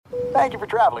Thank you for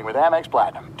traveling with Amex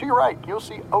Platinum. To your right, you'll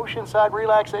see oceanside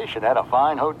relaxation at a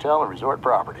fine hotel and resort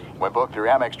property. When booked through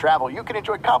Amex Travel, you can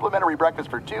enjoy complimentary breakfast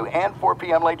for 2 and 4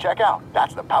 p.m. late checkout.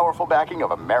 That's the powerful backing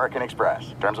of American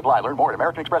Express. Terms apply. Learn more at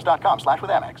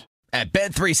americanexpress.com/withAmex. At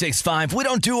Bet365, we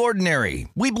don't do ordinary.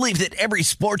 We believe that every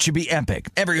sport should be epic.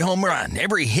 Every home run,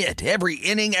 every hit, every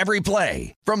inning, every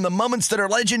play. From the moments that are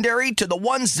legendary to the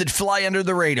ones that fly under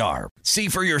the radar. See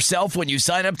for yourself when you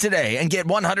sign up today and get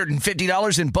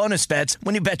 $150 in bonus bets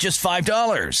when you bet just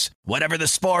 $5. Whatever the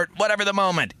sport, whatever the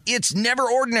moment, it's never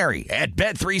ordinary at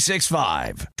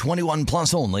Bet365. 21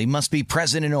 plus only. Must be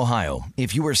present in Ohio.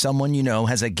 If you or someone you know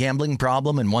has a gambling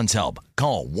problem and wants help,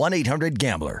 call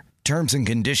 1-800-GAMBLER. Terms and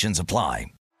conditions apply.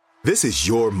 This is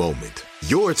your moment,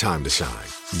 your time to shine,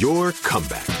 your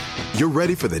comeback. You're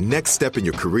ready for the next step in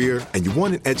your career, and you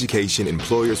want an education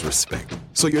employers respect.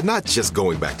 So you're not just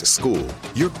going back to school,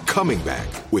 you're coming back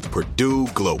with Purdue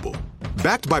Global.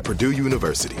 Backed by Purdue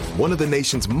University, one of the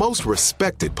nation's most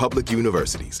respected public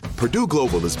universities, Purdue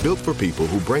Global is built for people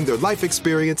who bring their life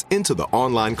experience into the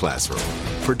online classroom.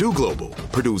 Purdue Global,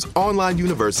 Purdue's online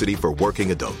university for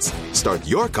working adults. Start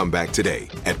your comeback today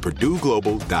at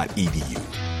purdueglobal.edu.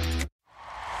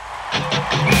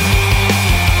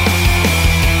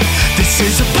 This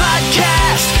is a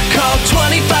podcast called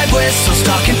 25 Whistles,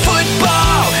 talking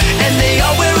football, and they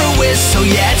all wear a whistle.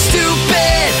 Yeah, it's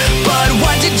stupid, but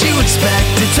what did you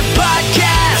expect? It's a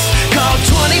podcast called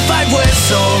 25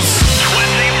 Whistles.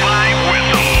 25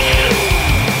 Whistles.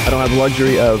 I don't have the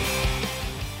luxury of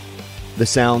the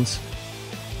sounds,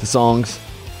 the songs,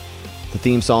 the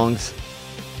theme songs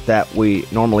that we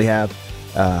normally have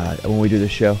when we do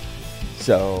this show.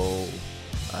 So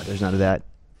there's none of that.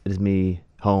 It is me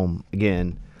home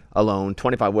again, alone.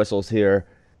 25 Whistles here.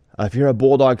 If you're a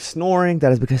bulldog snoring,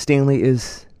 that is because Stanley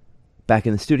is back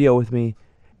in the studio with me,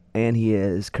 and he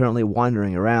is currently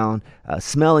wandering around,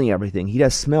 smelling everything. He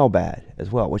does smell bad as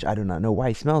well, which I do not know why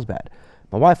he smells bad.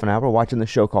 My wife and I were watching the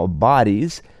show called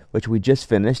Bodies, which we just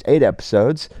finished, 8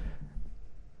 episodes,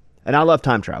 and I love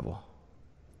time travel,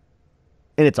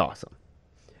 and it's awesome.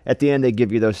 At the end, they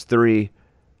give you those 3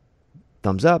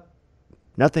 thumbs up,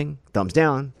 nothing, thumbs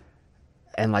down,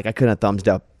 and I couldn't have thumbs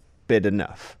up it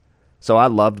enough. So I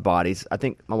loved Bodies. I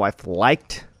think my wife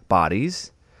liked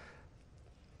Bodies,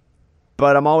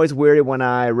 but I'm always weary when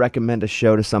I recommend a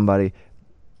show to somebody,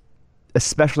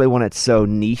 especially when it's so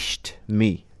niched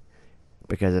me,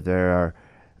 because if there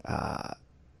are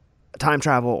time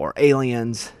travel or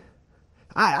aliens,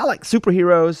 I like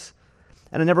superheroes,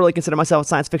 and I never really consider myself a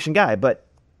science fiction guy, but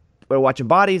we're watching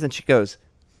Bodies, and she goes,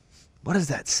 "What is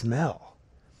that smell?"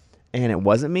 And it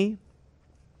wasn't me,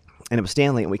 and it was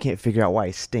Stanley, and we can't figure out why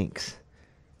he stinks.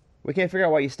 We can't figure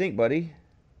out why you stink, buddy.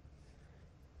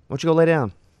 Why don't you go lay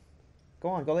down? Go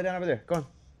on, go lay down over there. Go on.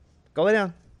 Go lay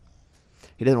down.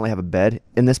 He doesn't really have a bed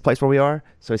in this place where we are,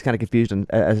 so he's kind of confused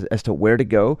as to where to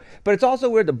go. But it's also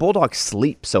weird that bulldogs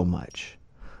sleep so much.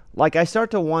 I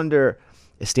start to wonder,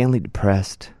 is Stanley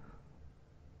depressed?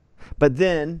 But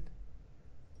then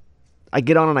I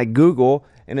get on and I Google,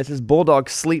 and it says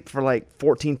bulldogs sleep for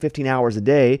 14, 15 hours a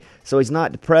day. So he's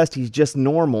not depressed, he's just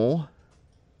normal.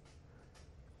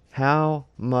 How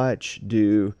much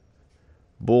do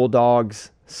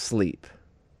bulldogs sleep?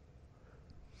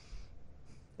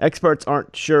 Experts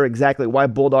aren't sure exactly why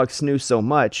bulldogs snooze so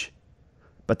much,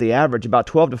 but they average about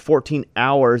 12 to 14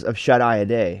 hours of shut-eye a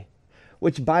day.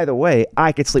 Which, by the way,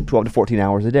 I could sleep 12 to 14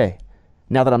 hours a day.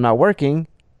 Now that I'm not working,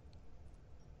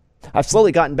 I've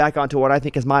slowly gotten back onto what I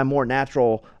think is my more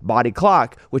natural body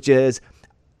clock, which is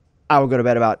I would go to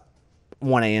bed about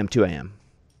 1 a.m., 2 a.m.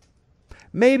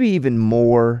 Maybe even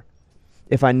more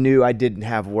if I knew I didn't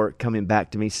have work coming back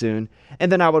to me soon.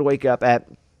 And then I would wake up at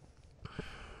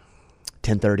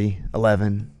 10:30,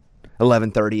 11,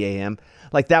 11:30 a.m.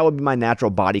 That would be my natural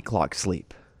body clock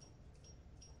sleep.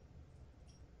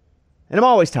 And I'm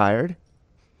always tired.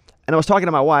 And I was talking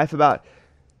to my wife about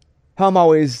how I'm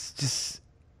always just,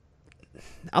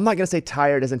 I'm not going to say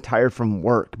tired as in tired from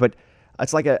work, but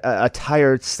it's like a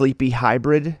tired, sleepy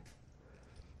hybrid.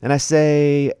 And I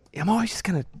say, I'm always just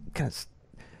kind of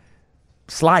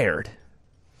slired.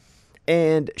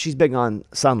 And she's big on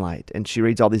sunlight, and she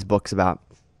reads all these books about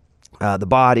the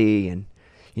body, and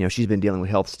she's been dealing with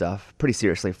health stuff pretty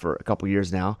seriously for a couple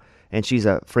years now. And she's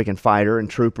a freaking fighter and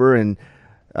trooper, and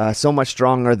so much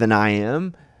stronger than I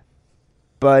am.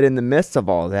 But in the midst of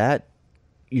all that,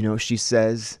 she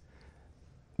says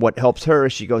what helps her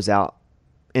is she goes out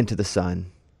into the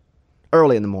sun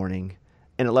early in the morning,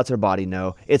 and it lets her body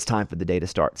know it's time for the day to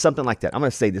start. Something like that. I'm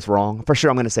going to say this wrong. For sure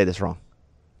I'm going to say this wrong,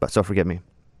 but so forgive me.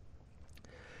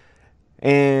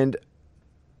 And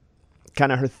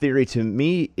kind of her theory to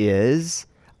me is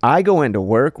I go into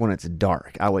work when it's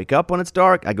dark. I wake up when it's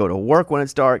dark. I go to work when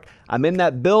it's dark. I'm in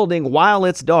that building while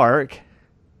it's dark.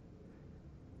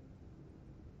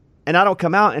 And I don't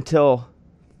come out until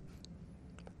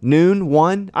noon,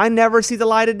 1. I never see the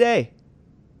light of day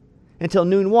until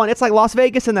noon, 1. It's like Las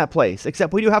Vegas in that place,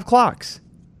 except we do have clocks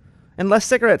and less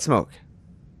cigarette smoke.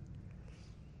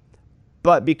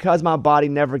 But because my body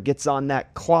never gets on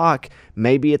that clock,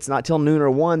 maybe it's not till noon or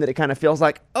 1 that it kind of feels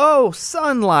like, oh,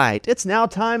 sunlight. It's now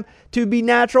time to be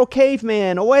natural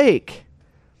caveman, awake.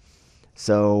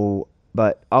 So,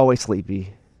 but always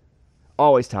sleepy,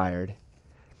 always tired.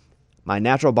 My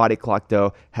natural body clock,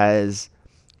 though, I've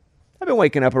been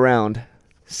waking up around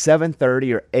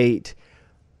 7:30 or 8.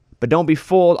 But don't be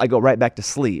fooled, I go right back to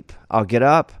sleep. I'll get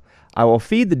up, I will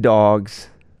feed the dogs.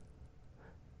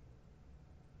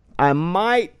 I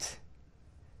might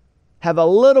have a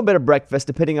little bit of breakfast,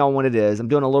 depending on what it is. I'm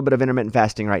doing a little bit of intermittent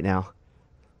fasting right now.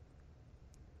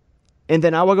 And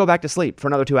then I will go back to sleep for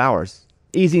another 2 hours.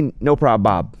 Easy, no problem,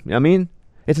 Bob. You know what I mean?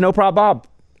 It's no problem, Bob.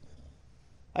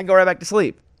 I can go right back to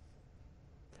sleep.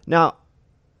 Now,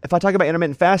 if I talk about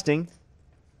intermittent fasting,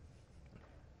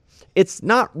 it's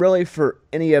not really for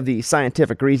any of the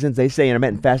scientific reasons. They say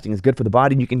intermittent fasting is good for the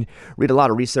body. You can read a lot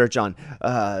of research on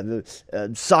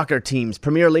soccer teams,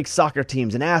 Premier League soccer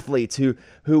teams, and athletes who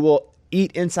will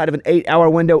eat inside of an 8-hour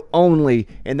window only,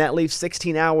 and that leaves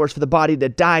 16 hours for the body to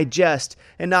digest,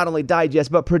 and not only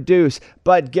digest, but produce,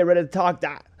 but get rid of the talk.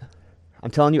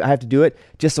 I'm telling you, I have to do it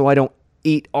just so I don't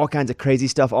eat all kinds of crazy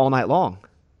stuff all night long.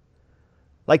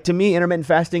 Like, to me, intermittent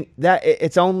fasting,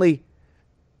 it's only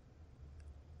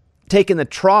taking the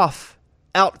trough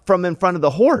out from in front of the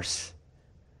horse.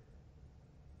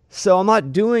 So I'm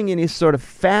not doing any sort of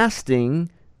fasting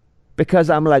because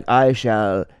I'm like, I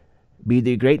shall be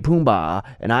the great Pumbaa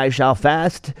and I shall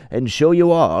fast and show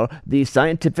you all the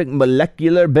scientific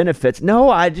molecular benefits. No,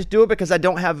 I just do it because I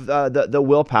don't have the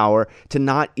willpower to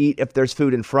not eat if there's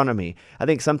food in front of me. I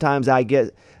think sometimes I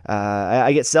get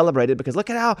celebrated because look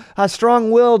at how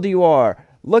strong-willed you are.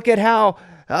 Look at how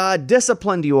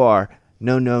disciplined you are.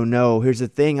 No. Here's the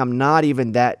thing. I'm not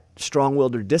even that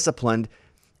strong-willed or disciplined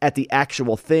at the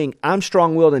actual thing. I'm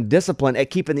strong-willed and disciplined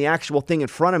at keeping the actual thing in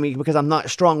front of me because I'm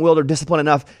not strong-willed or disciplined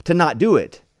enough to not do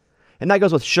it. And that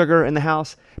goes with sugar in the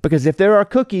house, because if there are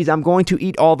cookies, I'm going to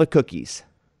eat all the cookies.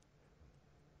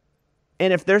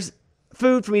 And if there's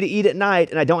food for me to eat at night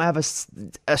and I don't have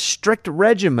a strict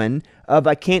regimen of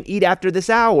I can't eat after this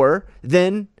hour,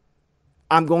 then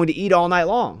I'm going to eat all night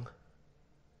long.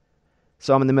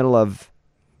 So I'm in the middle of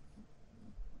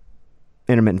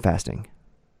intermittent fasting.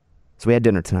 So we had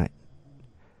dinner tonight.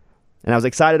 And I was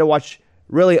excited to watch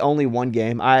really only one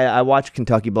game. I watched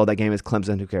Kentucky blow that game as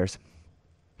Clemson. Who cares?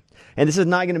 And this is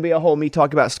not going to be a whole me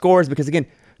talk about scores because, again,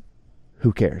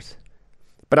 who cares?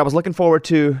 But I was looking forward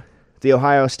to the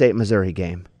Ohio State-Missouri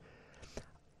game.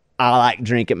 I like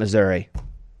drink at Missouri.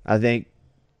 I think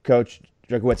Coach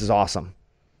Drinkwitz is awesome.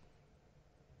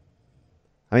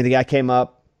 I mean, the guy came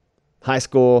up, high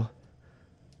school,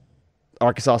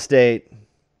 Arkansas State,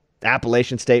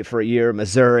 Appalachian State for a year,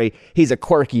 Missouri. He's a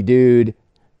quirky dude.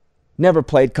 Never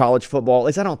played college football. At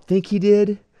least I don't think he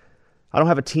did. I don't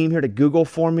have a team here to Google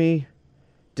for me.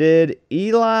 Did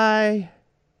Eli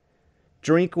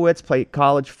Drinkwitz play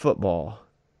college football?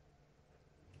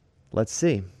 Let's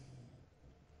see.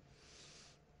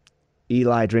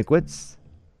 Eli Drinkwitz.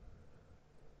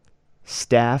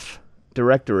 Staff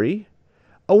directory.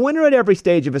 A winner at every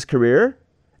stage of his career,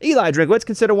 Eli Drinkwitz,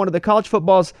 considered one of the college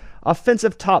football's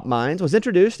offensive top minds, was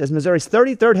introduced as Missouri's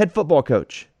 33rd head football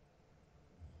coach.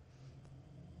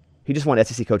 He just won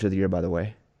SEC Coach of the Year, by the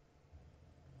way.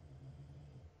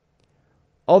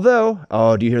 Although,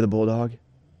 do you hear the bulldog?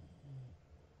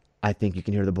 I think you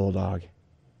can hear the bulldog.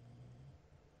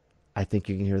 I think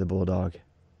you can hear the bulldog.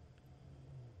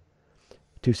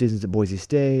 2 seasons at Boise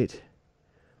State,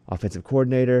 offensive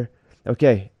coordinator.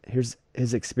 Okay, here's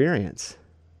his experience.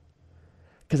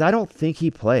 Because I don't think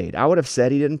he played. I would have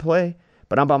said he didn't play,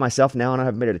 but I'm by myself now and I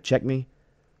haven't anybody to check me.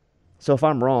 So if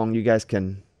I'm wrong, you guys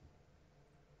can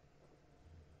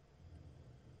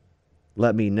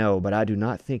let me know, but I do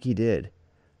not think he did.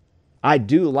 I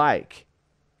do like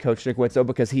Coach Drinkwitz, though,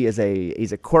 because he's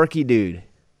a quirky dude.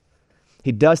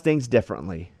 He does things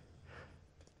differently.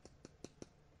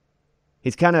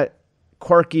 He's kind of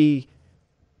quirky,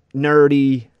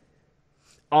 nerdy,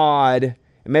 odd.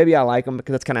 And maybe I like him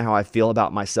because that's kind of how I feel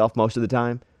about myself most of the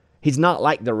time. He's not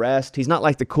like the rest. He's not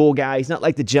like the cool guy. He's not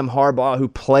like the Jim Harbaugh who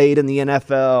played in the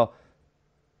NFL,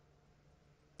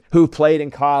 who played in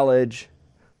college,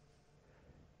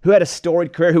 who had a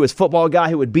storied career, who was a football guy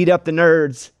who would beat up the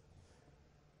nerds.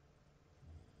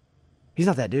 He's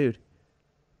not that dude.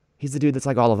 He's the dude that's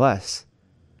like all of us.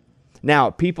 Now,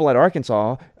 people at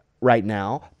Arkansas right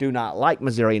now do not like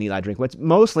Missouri and Eli Drinkwitz,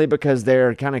 mostly because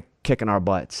they're kind of kicking our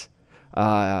butts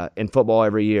in football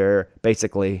every year,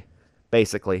 basically,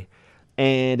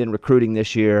 and in recruiting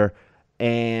this year.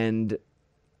 And,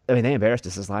 I mean, they embarrassed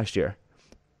us this last year.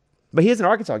 But he is an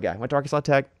Arkansas guy. Went to Arkansas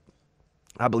Tech.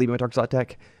 I believe he went to Arkansas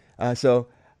Tech. So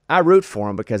I root for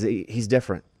him because he's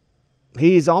different.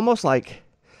 He's almost like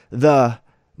the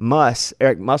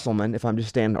Eric Musselman, if I'm just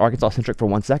staying Arkansas-centric for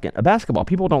 1 second, a basketball.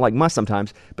 People don't like Muss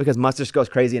sometimes because Muss just goes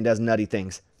crazy and does nutty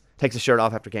things. Takes his shirt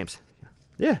off after games.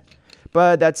 Yeah.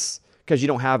 But that's because you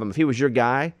don't have him. If he was your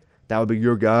guy, that would be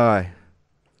your guy.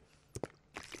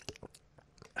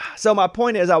 So my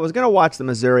point is I was going to watch the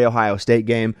Missouri-Ohio State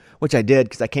game, which I did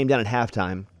because I came down at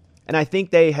halftime. And I think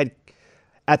they had,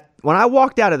 when I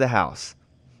walked out of the house,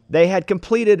 they had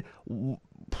completed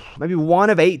maybe 1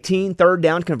 of 18 third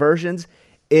down conversions.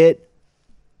 It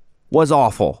was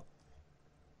awful.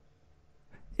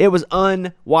 It was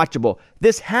unwatchable.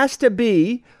 This has to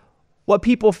be what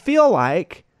people feel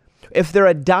like if they're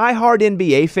a diehard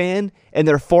NBA fan and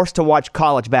they're forced to watch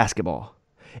college basketball.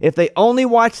 If they only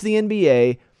watch the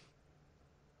NBA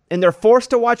and they're forced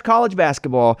to watch college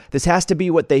basketball, this has to be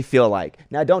what they feel like.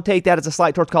 Now, don't take that as a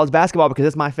slight towards college basketball because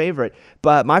it's my favorite.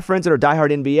 But my friends that are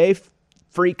diehard NBA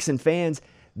freaks and fans,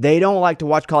 they don't like to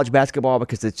watch college basketball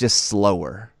because it's just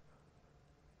slower.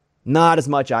 Not as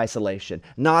much isolation.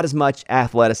 Not as much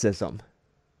athleticism.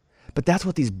 But that's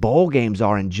what these bowl games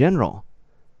are in general.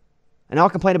 And I'll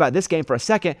complain about this game for a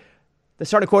second. The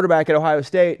starting quarterback at Ohio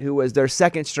State, who was their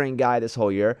second string guy this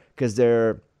whole year, because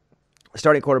their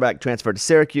starting quarterback transferred to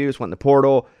Syracuse, went in the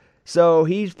portal. So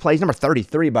he plays number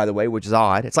 33, by the way, which is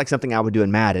odd. It's like something I would do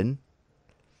in Madden.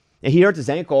 And he hurt his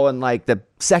ankle in like the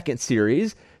second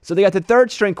series. So they got the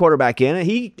third string quarterback in, and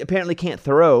he apparently can't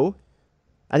throw.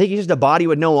 I think he's just a body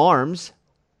with no arms.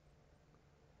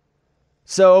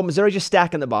 So Missouri just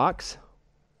stacking the box.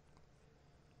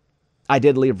 I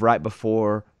did leave right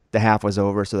before the half was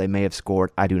over, so they may have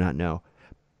scored. I do not know.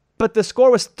 But the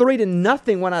score was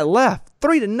 3-0 when I left.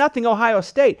 3-0 Ohio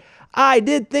State. I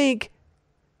did think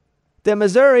that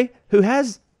Missouri, who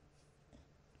has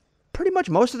pretty much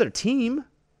most of their team,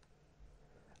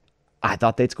 I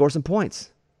thought they'd score some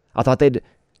points. I thought they'd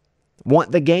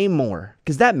want the game more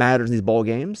because that matters in these bowl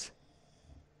games.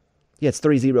 Yeah, it's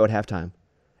 3-0 at halftime.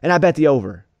 And I bet the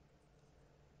over.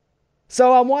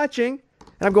 So I'm watching,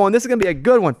 and I'm going, this is going to be a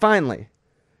good one, finally.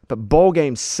 But bowl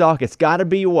games suck. It's got to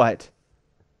be what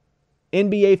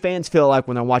NBA fans feel like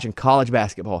when they're watching college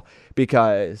basketball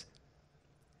because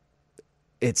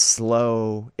it's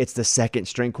slow. It's the second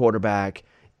string quarterback.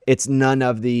 It's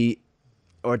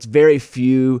it's very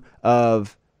few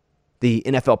of the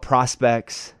NFL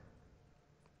prospects.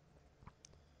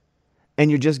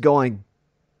 And you're just going,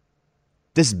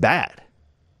 this is bad.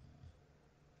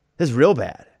 This is real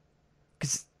bad.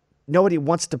 Because nobody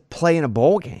wants to play in a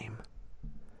bowl game.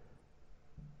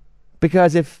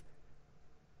 Because if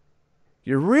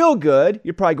you're real good,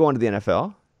 you're probably going to the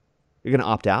NFL. You're going to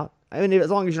opt out. I mean, as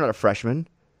long as you're not a freshman.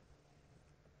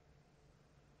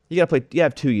 You got to play. You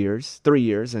have 2 years, 3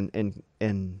 years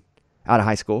in out of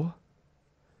high school.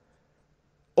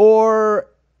 Or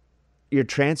you're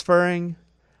transferring.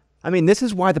 I mean, this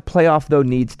is why the playoff, though,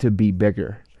 needs to be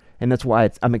bigger. And that's why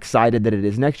I'm excited that it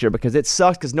is next year because it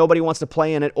sucks because nobody wants to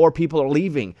play in it or people are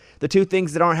leaving. The two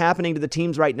things that aren't happening to the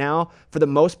teams right now, for the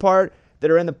most part, that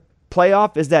are in the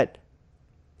playoff is that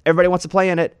everybody wants to play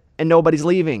in it and nobody's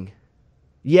leaving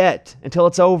yet until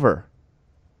it's over.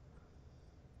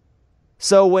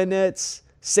 So when it's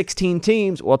 16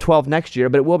 teams, well, 12 next year,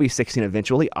 but it will be 16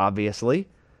 eventually, obviously.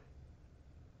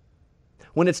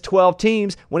 When it's 12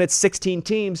 teams, when it's 16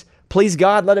 teams, please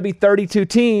God, let it be 32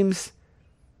 teams.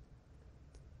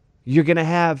 You're going to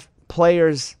have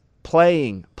players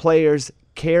playing, players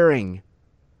caring,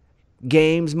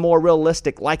 games more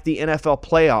realistic like the NFL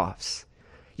playoffs.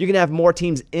 You're going to have more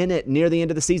teams in it near the end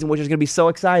of the season, which is going to be so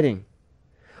exciting.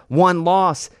 One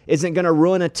loss isn't going to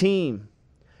ruin a team.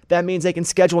 That means they can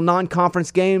schedule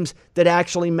non-conference games that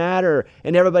actually matter,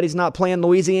 and everybody's not playing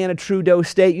Louisiana Trudeau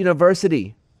State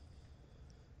University.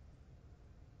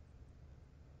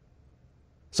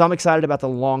 So I'm excited about the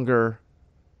longer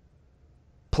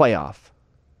playoff.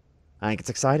 I think it's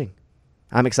exciting.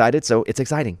 I'm excited, so it's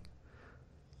exciting.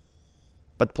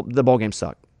 But the bowl games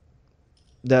suck.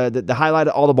 The highlight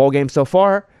of all the bowl games so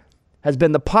far has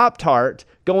been the Pop-Tart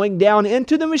going down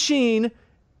into the machine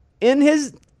in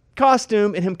his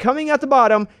costume and him coming out the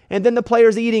bottom and then the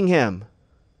players eating him.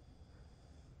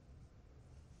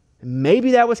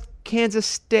 Maybe that was Kansas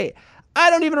State. I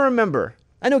don't even remember.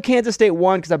 I know Kansas State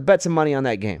won because I bet some money on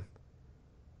that game.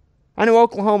 I know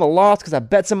Oklahoma lost because I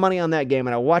bet some money on that game,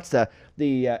 and I watched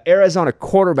the Arizona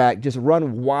quarterback just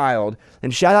run wild.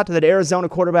 And shout out to that Arizona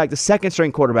quarterback, the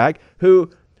second-string quarterback, who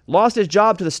lost his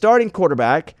job to the starting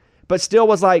quarterback, but still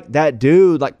was like that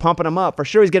dude, like pumping him up. For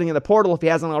sure he's getting in the portal if he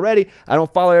hasn't already. I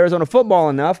don't follow Arizona football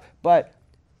enough, but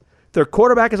their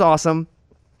quarterback is awesome,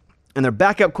 and their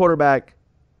backup quarterback,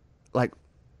 like,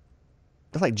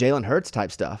 that's like Jalen Hurts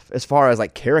type stuff as far as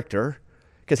like character,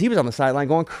 because he was on the sideline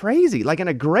going crazy, like in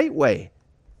a great way.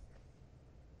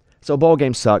 So bowl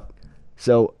games suck.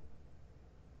 So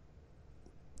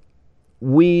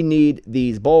we need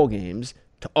these bowl games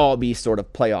to all be sort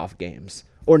of playoff games,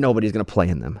 or nobody's going to play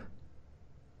in them.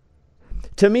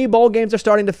 To me, bowl games are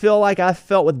starting to feel like I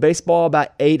felt with baseball about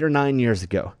 8 or 9 years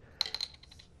ago.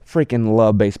 Freaking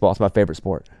love baseball. It's my favorite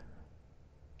sport.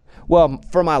 Well,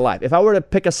 for my life. If I were to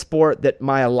pick a sport that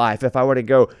my life, if I were to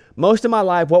go most of my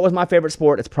life, what was my favorite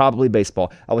sport? It's probably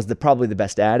baseball. I was probably the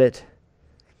best at it.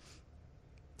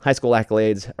 High school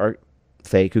accolades are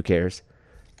fake. Who cares?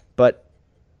 But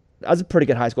I was a pretty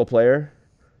good high school player.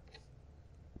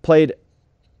 Played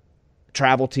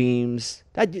travel teams.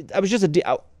 I was just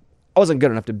I wasn't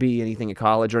good enough to be anything in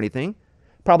college or anything.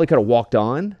 Probably could have walked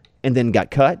on and then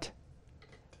got cut.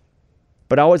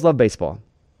 But I always loved baseball.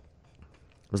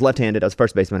 I was left-handed. I was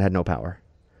first baseman. I had no power.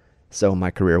 So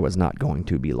my career was not going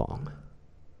to be long.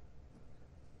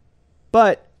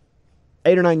 But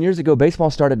 8 or 9 years ago, baseball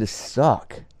started to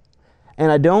suck.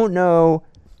 And I don't know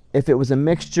if it was a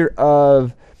mixture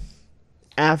of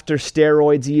after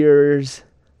steroids years,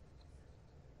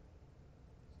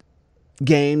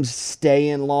 games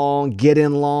staying long,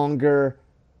 getting longer,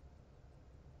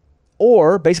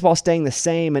 or baseball staying the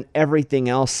same and everything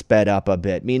else sped up a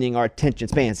bit, meaning our attention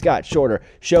spans got shorter,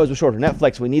 shows were shorter.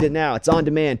 Netflix, we need it now. It's on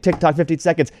demand. TikTok, 15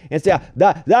 seconds. And it's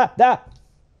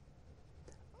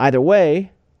Either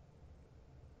way,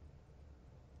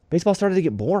 baseball started to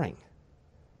get boring.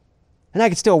 And I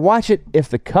could still watch it if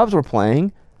the Cubs were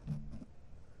playing,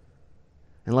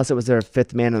 unless it was their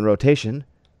fifth man in the rotation.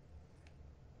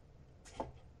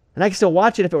 And I could still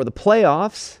watch it if it were the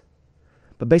playoffs.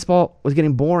 But baseball was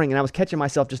getting boring, and I was catching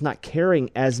myself just not caring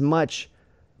as much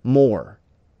more.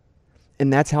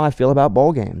 And that's how I feel about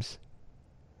bowl games.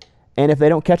 And if they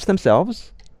don't catch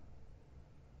themselves,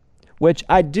 which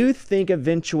I do think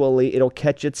eventually it'll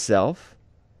catch itself.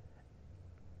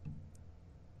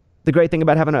 The great thing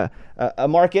about having a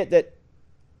market that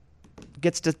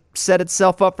gets to set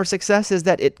itself up for success is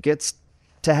that it gets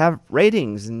to have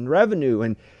ratings and revenue,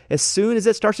 and as soon as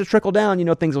it starts to trickle down,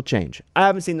 things will change. I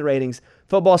haven't seen the ratings.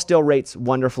 Football still rates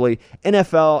wonderfully.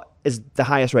 NFL is the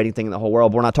highest rating thing in the whole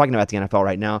world, but we're not talking about the NFL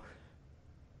right now.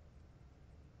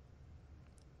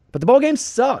 But the bowl games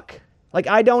suck. Like,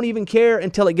 I don't even care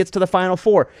until it gets to the Final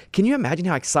Four. Can you imagine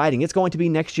how exciting it's going to be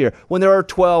next year when there are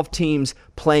 12 teams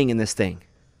playing in this thing?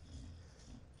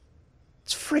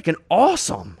 It's freaking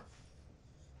awesome.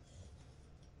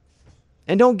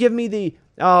 And don't give me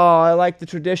I like the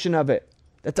tradition of it.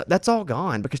 That's all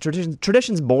gone because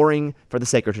tradition's boring for the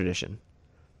sake of tradition.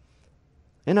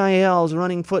 NIL's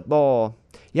running football.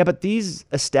 Yeah, but these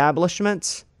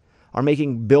establishments are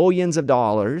making billions of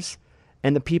dollars,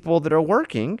 and the people that are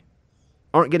working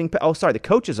aren't getting paid. Oh, sorry, the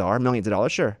coaches are millions of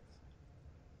dollars, sure.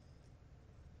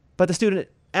 But the student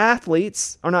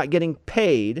athletes are not getting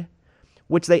paid,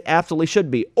 which they absolutely should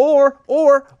be. Or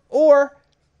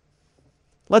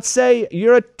let's say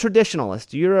you're a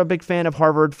traditionalist. You're a big fan of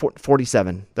Harvard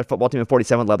 47, their football team in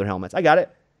 47 leather helmets. I got it.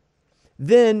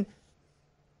 Then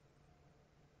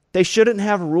they shouldn't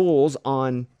have rules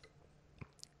on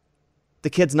the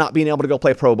kids not being able to go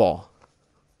play pro ball.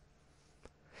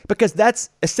 Because that's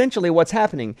essentially what's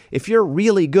happening. If you're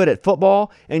really good at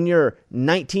football and you're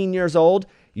 19 years old,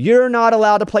 you're not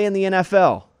allowed to play in the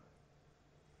NFL.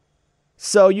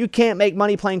 So you can't make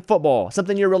money playing football,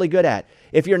 something you're really good at.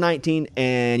 If you're 19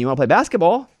 and you want to play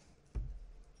basketball,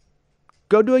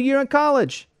 go do a year in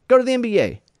college. Go to the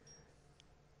NBA.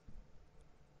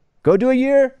 Go do a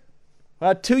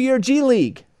 2-year G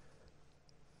League.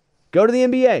 Go to the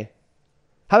NBA.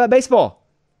 How about baseball?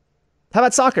 How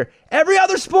about soccer? Every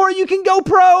other sport you can go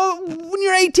pro when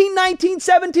you're 18, 19,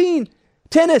 17.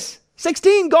 Tennis,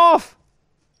 16, golf.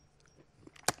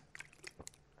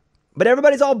 But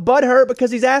everybody's all butthurt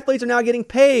because these athletes are now getting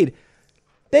paid.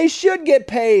 They should get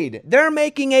paid. They're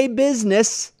making a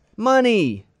business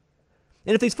money.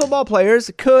 And if these football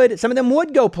players could, some of them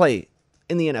would go play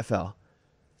in the NFL.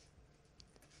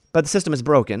 But the system is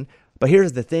broken. But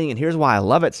here's the thing, and here's why I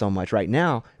love it so much right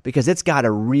now, because it's got to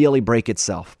really break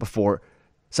itself before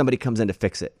somebody comes in to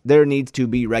fix it. There needs to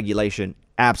be regulation,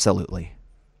 absolutely.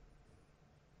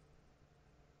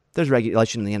 There's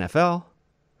regulation in the NFL.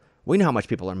 We know how much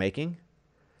people are making.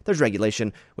 There's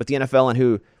regulation with the NFL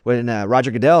and when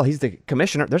Roger Goodell, he's the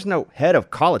commissioner. There's no head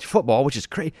of college football, which is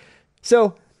crazy.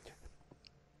 So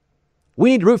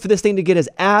we need to root for this thing to get as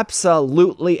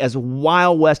absolutely as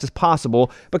Wild West as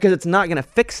possible, because it's not going to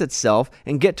fix itself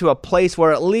and get to a place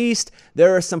where at least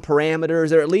there are some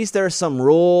parameters, or at least there are some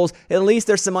rules, at least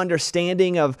there's some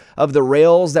understanding of the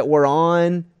rails that we're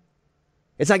on.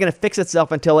 It's not going to fix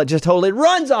itself until it just totally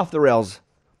runs off the rails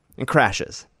and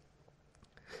crashes.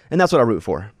 And that's what I root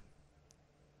for.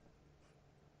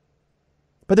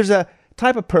 But there's a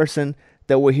type of person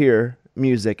that will hear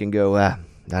music and go,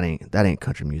 that ain't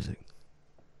country music.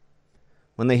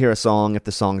 When they hear a song, if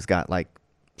the song's got like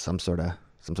some sort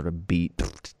of beat,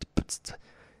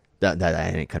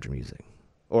 that ain't country music.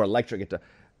 Or electric guitar,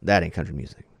 that ain't country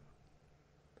music.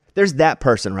 There's that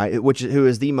person, right? Who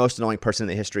is the most annoying person in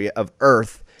the history of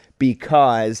Earth,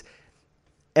 because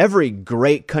every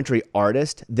great country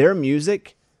artist, their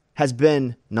music has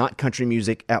been not country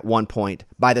music at one point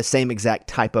by the same exact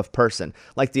type of person.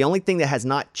 Like, the only thing that has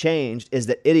not changed is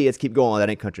that idiots keep going, that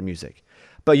ain't country music.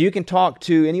 But you can talk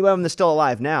to any of them that's still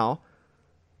alive now.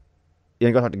 You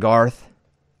can go talk to Garth.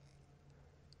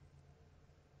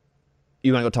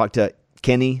 You want to go talk to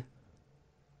Kenny,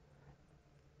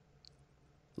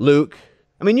 Luke.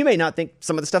 I mean, you may not think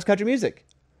some of the stuff's country music.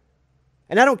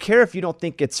 And I don't care if you don't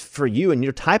think it's for you and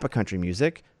your type of country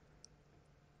music.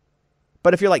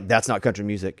 But if you're like, that's not country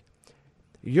music,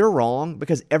 you're wrong,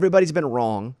 because everybody's been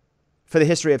wrong for the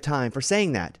history of time for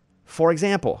saying that. For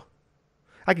example,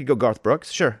 I could go Garth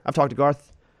Brooks. Sure, I've talked to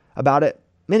Garth about it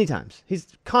many times. He's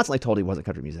constantly told he wasn't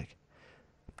country music.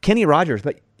 Kenny Rogers,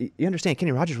 but you understand,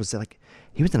 Kenny Rogers was like,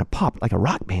 he was in a pop, like a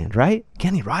rock band, right?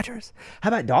 Kenny Rogers. How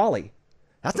about Dolly?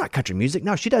 That's not country music.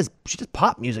 No, she does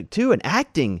pop music too, and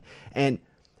acting. And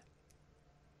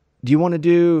do you want to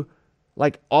do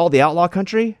like all the outlaw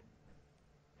country?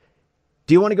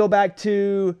 Do you want to go back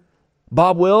to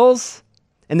Bob Wills?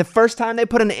 And the first time they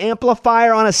put an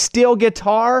amplifier on a steel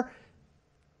guitar,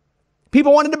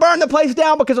 people wanted to burn the place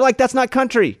down because they're like, that's not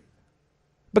country.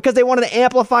 Because they wanted to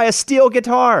amplify a steel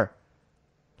guitar.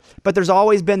 But there's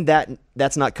always been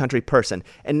that's not country person.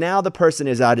 And now the person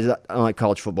is out, I don't like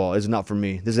college football. It's not for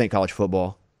me. This ain't college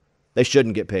football. They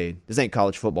shouldn't get paid. This ain't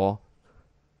college football.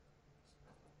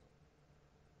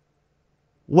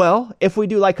 Well, if we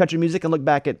do like country music and look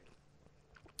back at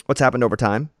what's happened over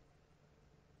time,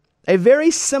 a very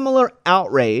similar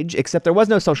outrage, except there was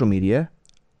no social media.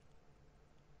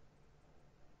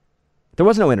 There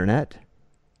was no internet.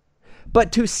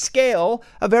 But to scale,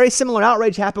 a very similar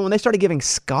outrage happened when they started giving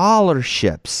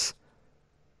scholarships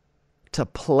to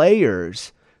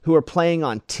players who are playing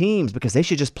on teams because they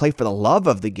should just play for the love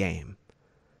of the game.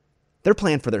 They're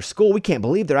playing for their school. We can't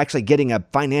believe they're actually getting a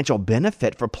financial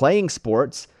benefit for playing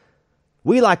sports.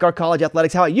 We like our college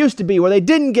athletics how it used to be, where they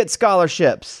didn't get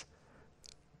scholarships.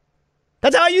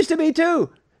 That's how it used to be too.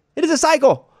 It is a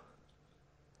cycle.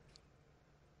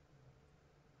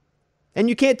 And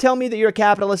you can't tell me that you're a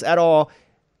capitalist at all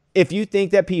if you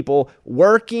think that people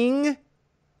working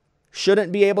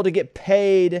shouldn't be able to get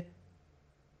paid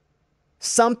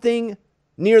something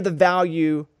near the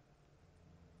value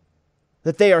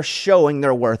that they are showing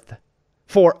their worth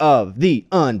for, of, the,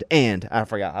 and. I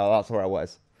forgot. I lost where I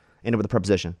was. Ended with a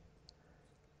preposition.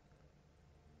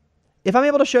 If I'm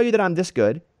able to show you that I'm this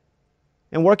good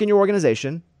and work in your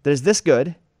organization that is this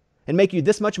good and make you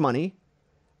this much money,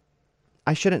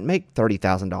 I shouldn't make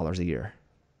 $30,000 a year.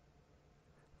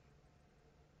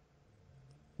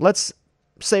 Let's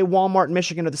say Walmart and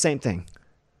Michigan are the same thing.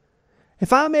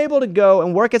 If I'm able to go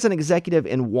and work as an executive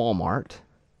in Walmart,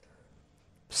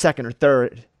 second or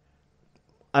third,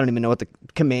 I don't even know what the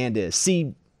command is,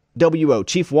 CWO,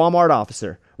 Chief Walmart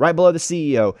Officer, right below the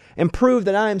CEO, and prove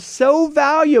that I am so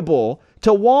valuable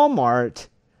to Walmart,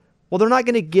 well, they're not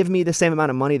going to give me the same amount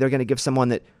of money they're going to give someone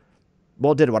that,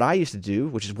 well, did what I used to do,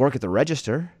 which is work at the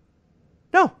register.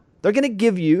 No, they're going to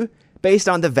give you based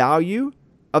on the value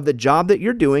of the job that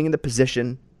you're doing and the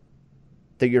position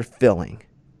that you're filling.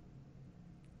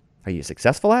 Are you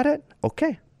successful at it?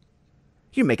 Okay.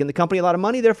 You're making the company a lot of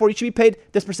money, therefore you should be paid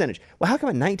this percentage. Well, how come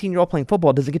a 19-year-old playing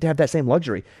football doesn't get to have that same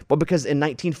luxury? Well, because in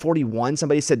 1941,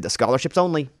 somebody said the scholarships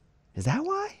only. Is that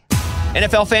why?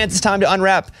 NFL fans, it's time to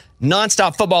unwrap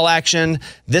nonstop football action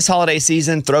this holiday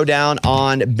season. Throw down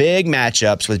on big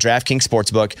matchups with DraftKings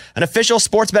Sportsbook, an official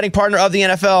sports betting partner of the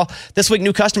NFL. This week,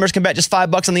 new customers can bet just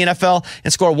 $5 on the NFL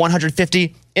and score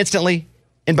 $150 instantly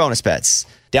in bonus bets.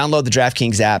 Download the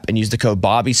DraftKings app and use the code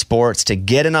BobbySports to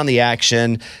get in on the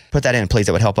action. Put that in, please.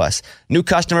 That would help us. New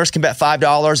customers can bet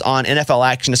 $5 on NFL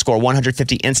action to score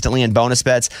 $150 instantly in bonus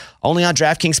bets only on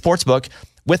DraftKings Sportsbook.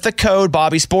 With the code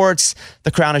BobbySports,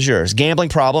 the crown is yours. Gambling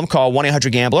problem? Call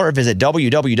 1-800-GAMBLER or visit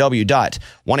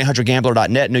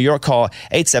www.1800gambler.net. New York, call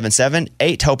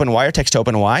 877-8-HOPE-NY, text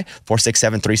HOPE-NY,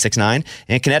 467-369.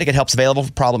 And Connecticut, helps available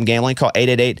for problem gambling. Call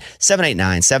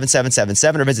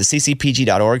 888-789-7777 or visit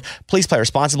ccpg.org. Please play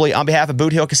responsibly. On behalf of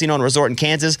Boot Hill Casino and Resort in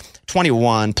Kansas,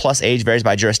 21 plus age, varies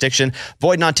by jurisdiction.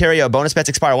 Void in Ontario. Bonus bets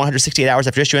expire 168 hours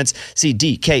after issuance. See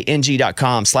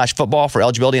dkng.com/football for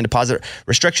eligibility and deposit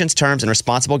restrictions, terms, and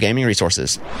responsible gaming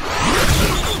resources.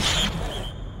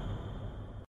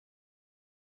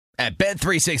 At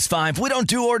Bet365, we don't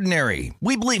do ordinary.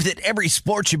 We believe that every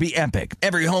sport should be epic.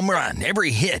 Every home run,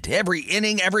 every hit, every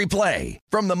inning, every play.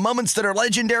 From the moments that are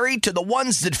legendary to the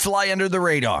ones that fly under the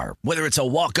radar. Whether it's a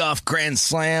walk-off grand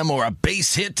slam or a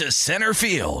base hit to center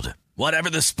field. Whatever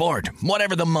the sport,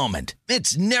 whatever the moment,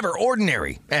 it's never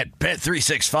ordinary at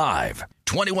Bet365.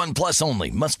 21 plus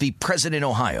only. Must be present in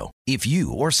Ohio. If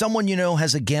you or someone you know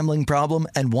has a gambling problem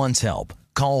and wants help,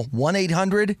 call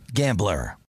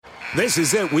 1-800-GAMBLER. This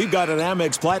is it. We've got an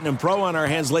Amex Platinum Pro on our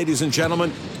hands, ladies and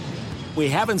gentlemen. We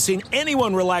haven't seen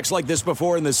anyone relax like this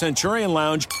before in the Centurion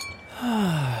Lounge.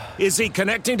 Is he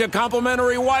connecting to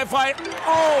complimentary Wi-Fi?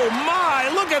 Oh,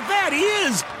 my. Look at that. He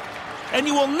is. And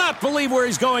you will not believe where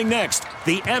he's going next.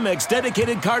 The Amex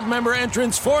dedicated card member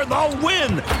entrance for the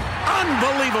win.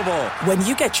 Unbelievable. When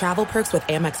you get travel perks with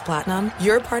Amex Platinum,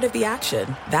 you're part of the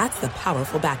action. That's the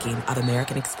powerful backing of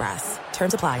American Express.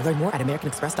 Terms apply. Learn more at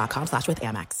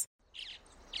americanexpress.com/withAmex.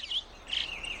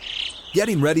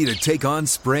 Getting ready to take on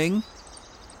spring?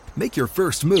 Make your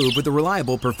first move with the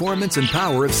reliable performance and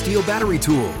power of Steel battery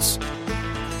tools.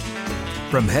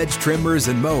 From hedge trimmers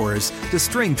and mowers to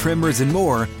string trimmers and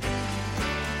more,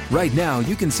 right now,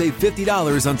 you can save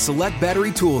 $50 on select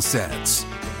battery tool sets.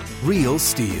 Real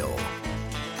Steel.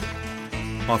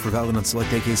 Offer valid on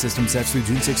select AK system sets through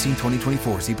June 16,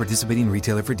 2024. See participating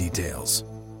retailer for details.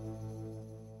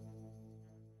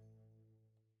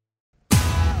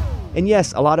 And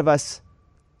yes, a lot of us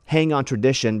hang on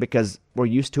tradition because we're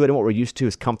used to it, and what we're used to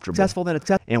is comfortable. Successful, then it's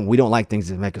and we don't like things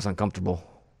that make us uncomfortable.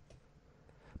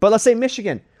 But let's say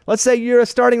Michigan. Let's say you're a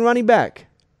starting running back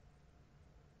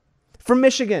from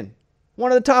Michigan,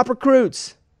 one of the top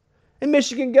recruits, and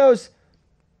Michigan goes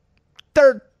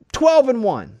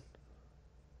 12-1.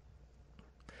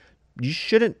 You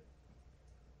shouldn't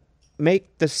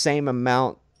make the same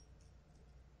amount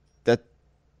that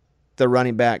the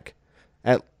running back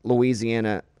at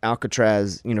Louisiana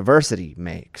Alcatraz University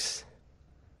makes.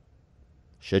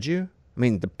 Should you? I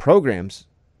mean, the programs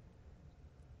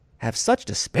have such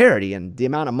disparity in the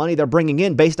amount of money they're bringing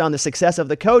in based on the success of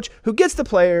the coach who gets the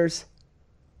players,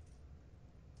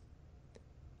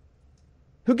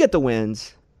 who get the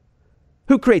wins,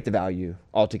 who create the value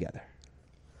altogether.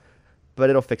 But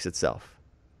it'll fix itself.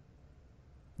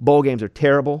 Bowl games are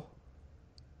terrible,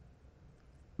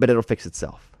 but it'll fix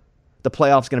itself. The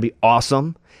playoffs going to be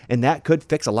awesome, and that could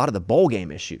fix a lot of the bowl game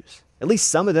issues. At least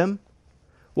some of them.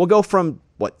 We'll go from,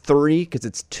 3, because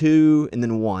it's 2 and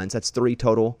then 1, so that's 3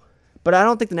 total. But I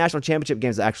don't think the national championship game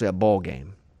is actually a bowl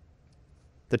game.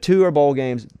 The 2 are bowl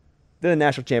games, then the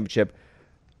national championship.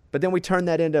 But then we turn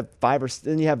that into 5 or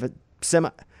then you have a semi.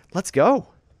 Let's go.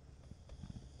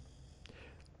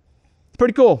 It's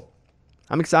pretty cool.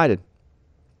 I'm excited.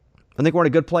 I think we're in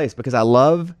a good place because I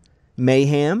love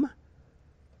mayhem,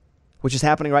 which is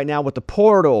happening right now with the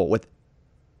portal, with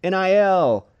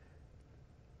NIL.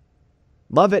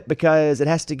 Love it because it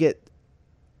has to get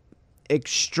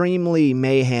extremely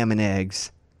mayhem and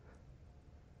eggs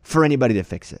for anybody to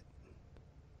fix it.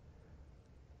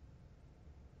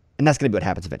 And that's going to be what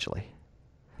happens eventually.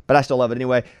 But I still love it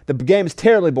anyway. The game is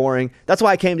terribly boring. That's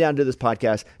why I came down to do this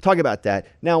podcast, talk about that.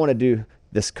 Now I want to do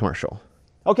this commercial.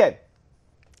 Okay.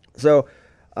 So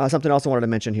something else I wanted to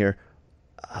mention here.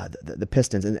 The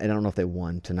Pistons, and I don't know if they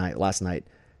won tonight. Last night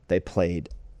they played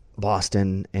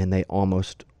Boston, and they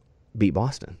almost beat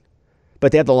Boston.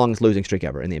 But they have the longest losing streak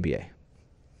ever in the NBA.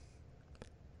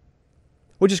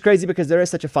 Which is crazy because there is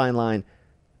such a fine line.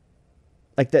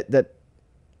 Like that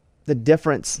the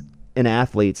difference in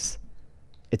athletes,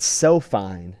 it's so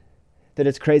fine that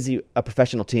it's crazy a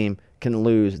professional team can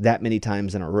lose that many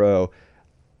times in a row.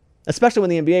 Especially when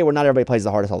the NBA, where not everybody plays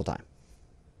the hardest all the time.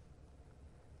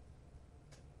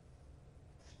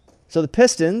 So the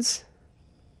Pistons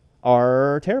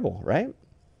are terrible, right?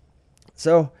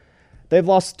 So they've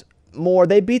lost more.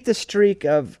 They beat the streak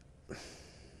of,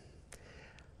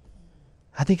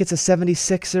 I think it's the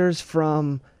 76ers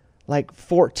from like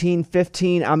 14,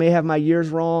 15. I may have my years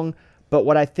wrong, but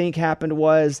what I think happened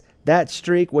was that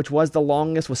streak, which was the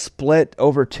longest, was split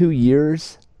over 2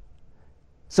 years.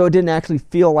 So it didn't actually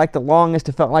feel like the longest.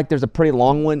 It felt like there's a pretty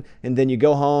long one, and then you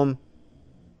go home.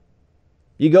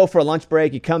 You go for a lunch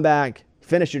break, you come back,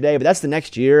 finish your day, but that's the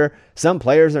next year. Some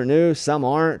players are new, some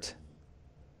aren't.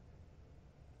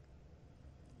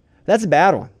 That's a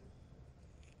bad one.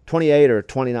 28 or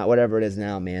 29, whatever it is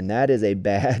now, man. That's a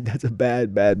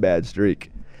bad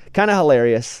streak. Kind of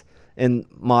hilarious in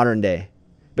modern day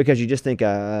because you just think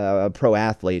a pro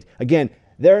athlete. Again,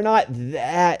 they're not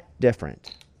that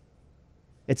different.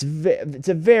 It's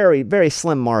a very, very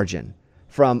slim margin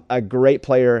from a great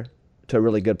player to a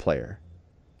really good player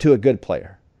to a good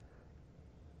player.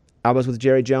 I was with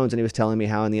Jerry Jones, and he was telling me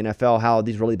how in the NFL, how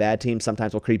these really bad teams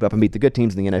sometimes will creep up and beat the good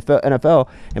teams in the NFL.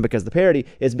 And because the parity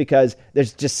is because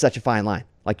there's just such a fine line.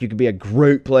 Like you could be a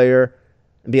great player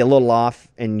and be a little off,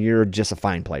 and you're just a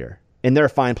fine player. And there are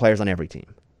fine players on every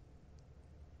team.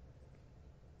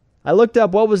 I looked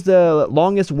up what was the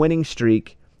longest winning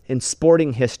streak in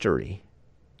sporting history.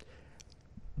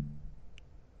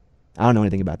 I don't know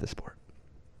anything about this sport.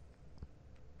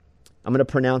 I'm going to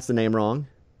pronounce the name wrong,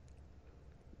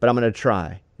 but I'm going to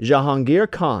try. Jahangir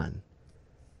Khan.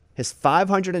 His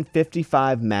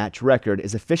 555 match record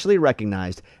is officially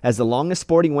recognized as the longest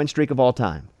sporting win streak of all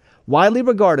time. Widely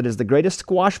regarded as the greatest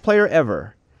squash player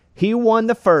ever, he won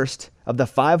the first of the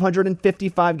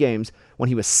 555 games when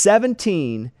he was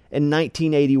 17 in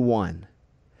 1981.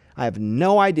 I have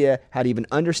no idea how to even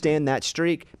understand that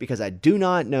streak because I do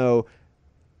not know.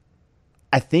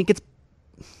 I think it's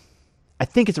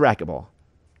racquetball.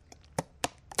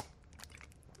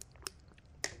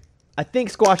 I think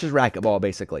squash is racquetball,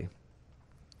 basically.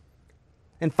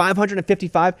 And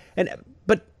 555.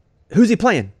 But who's he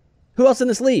playing? Who else in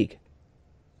this league?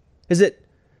 Is it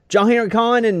Jahangir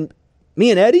Khan and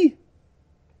me and Eddie?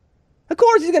 Of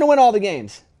course he's going to win all the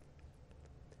games.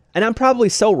 And I'm probably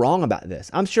so wrong about this.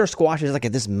 I'm sure squash is like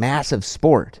this massive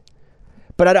sport.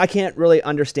 But I can't really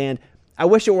understand. I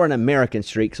wish it were an American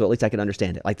streak, so at least I could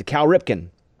understand it. Like the Cal Ripken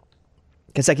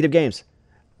consecutive games.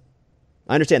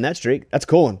 I understand that streak. That's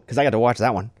cool because I got to watch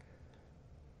that one.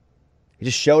 He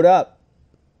just showed up.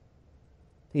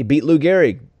 He beat Lou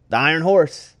Gehrig, the Iron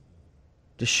Horse.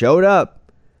 Just showed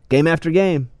up game after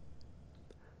game.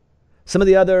 Some of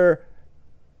the other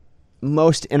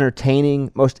most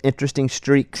entertaining, most interesting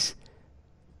streaks,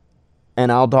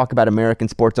 and I'll talk about American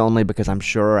sports only because I'm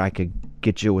sure I could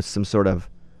get you with some sort of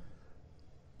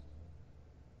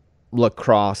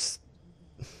lacrosse.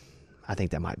 I think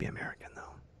that might be American, though.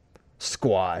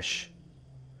 Squash.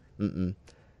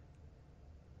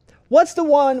 What's the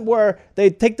one where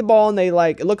they take the ball and they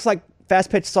it looks like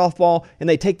fast-pitch softball, and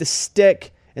they take the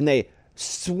stick and they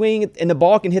swing it, and the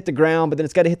ball can hit the ground, but then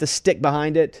it's got to hit the stick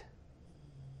behind it?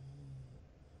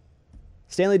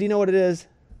 Stanley, do you know what it is?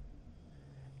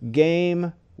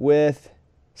 Game with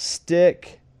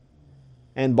stick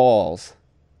and balls.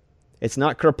 It's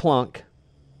not kerplunk.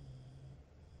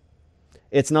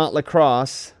 It's not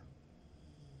lacrosse.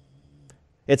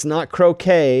 It's not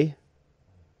croquet.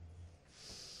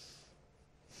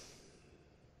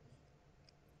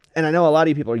 And I know a lot of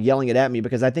you people are yelling it at me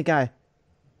because I think it's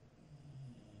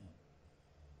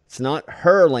not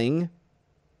hurling.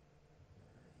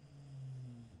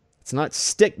 It's not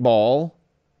stickball.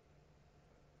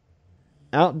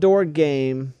 Outdoor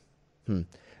game.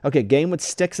 Okay, game with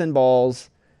sticks and balls.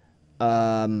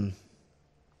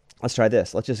 Let's try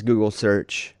this. Let's just Google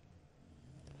search.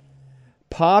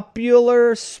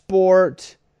 Popular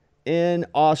sport in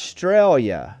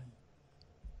Australia.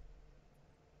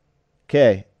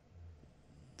 Okay.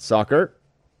 Soccer.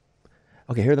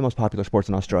 Okay, here are the most popular sports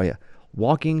in Australia.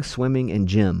 Walking, swimming, and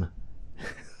gym.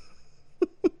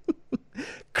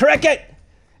 Cricket!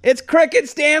 It's cricket,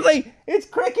 Stanley! It's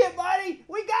cricket, buddy!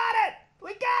 We got it!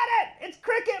 We got it! It's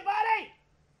cricket, buddy!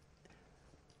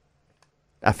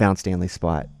 I found Stanley's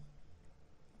spot.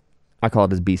 I call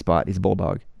it his B spot. He's a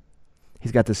bulldog.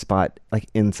 He's got this spot like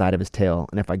inside of his tail,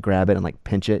 and if I grab it and like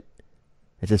pinch it,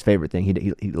 it's his favorite thing. He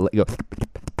goes.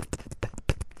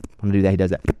 I'm gonna do that. He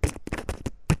does that.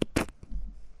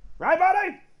 Right,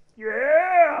 buddy?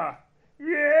 Yeah!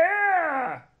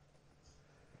 Yeah!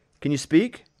 Can you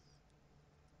speak?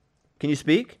 Can you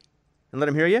speak? And let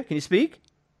him hear you? Can you speak?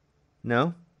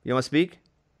 No? You don't want to speak?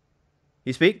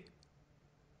 You speak?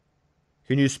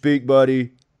 Can you speak,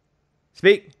 buddy?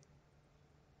 Speak.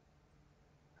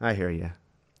 I hear you.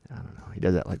 I don't know. He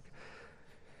does that like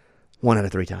 1 out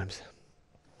of 3 times.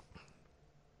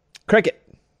 Cricket.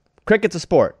 Cricket's a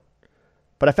sport.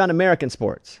 But I found American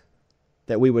sports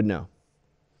that we would know.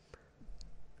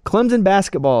 Clemson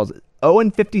basketball's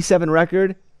 0-57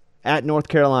 record at North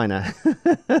Carolina.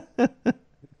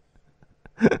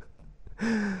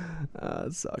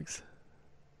 It sucks.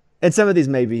 And some of these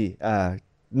may be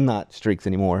not streaks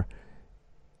anymore.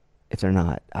 If they're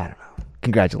not, I don't know.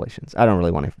 Congratulations. I don't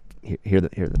really want to hear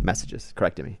the messages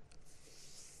correcting me.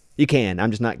 You can.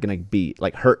 I'm just not going to be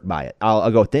like hurt by it. I'll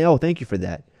go, thank you for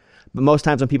that. But most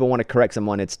times when people want to correct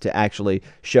someone, it's to actually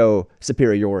show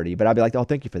superiority. But I'll be like, oh,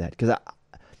 thank you for that. Because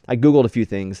I Googled a few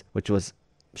things, which was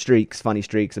streaks, funny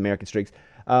streaks, American streaks,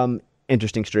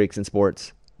 interesting streaks in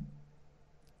sports.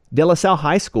 De La Salle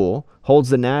High School holds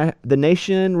the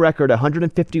nation record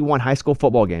 151 high school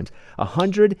football games,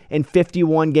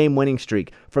 151 game winning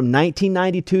streak from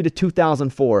 1992 to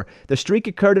 2004. The streak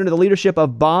occurred under the leadership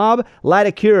of Bob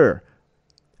Ladecure,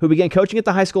 who began coaching at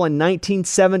the high school in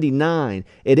 1979.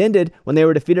 It ended when they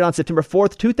were defeated on September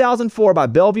 4th, 2004 by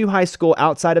Bellevue High School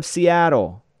outside of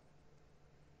Seattle.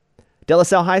 De La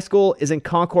Salle High School is in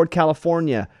Concord,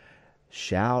 California.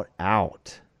 Shout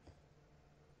out.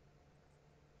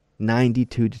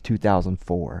 92 to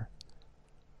 2004.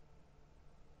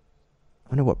 I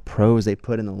wonder what pros they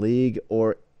put in the league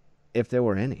or if there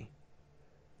were any.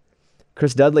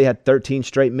 Chris Dudley had 13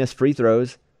 straight missed free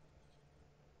throws.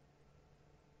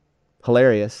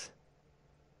 Hilarious.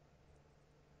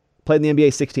 Played in the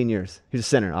NBA 16 years. He was a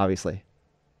center, obviously.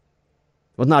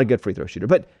 Was not a good free throw shooter,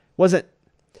 but wasn't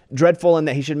dreadful in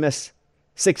that he should miss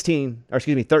 13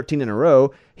 in a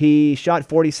row. He shot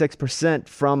 46%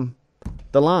 from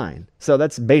the line. So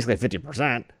that's basically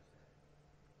 50%.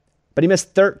 But he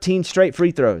missed 13 straight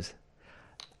free throws.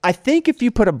 I think if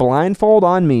you put a blindfold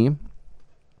on me,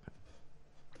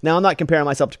 now I'm not comparing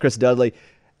myself to Chris Dudley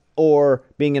or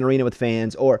being in an arena with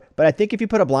fans, but I think if you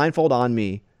put a blindfold on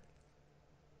me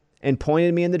and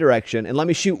pointed me in the direction and let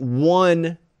me shoot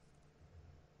one,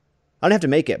 I don't have to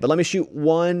make it, but let me shoot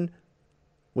one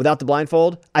without the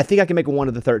blindfold, I think I can make one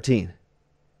of the 13.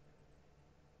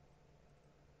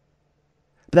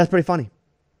 But that's pretty funny.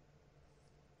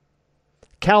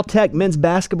 Caltech men's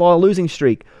basketball losing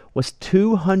streak was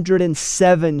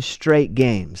 207 straight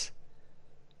games.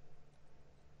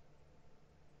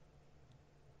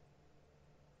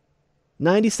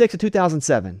 '96 to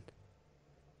 2007.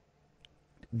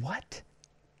 What?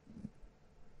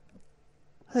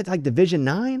 That's like Division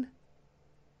IX?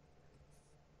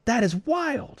 That is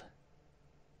wild.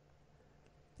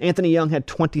 Anthony Young had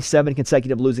 27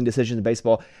 consecutive losing decisions in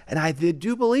baseball. And I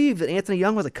do believe that Anthony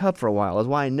Young was a Cub for a while. That's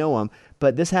why I know him.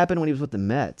 But this happened when he was with the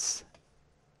Mets.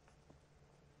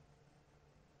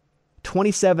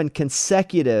 27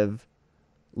 consecutive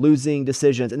losing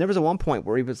decisions. And there was at one point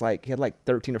where he had like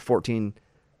 13 or 14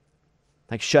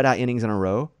 like shutout innings in a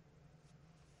row.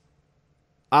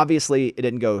 Obviously, it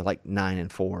didn't go like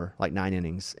 9-4, like 9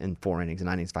 innings and 4 innings and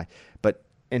 9 innings, 5.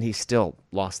 And he still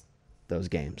lost those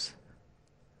games.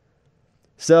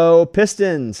 So,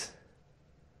 Pistons,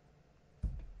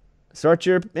 start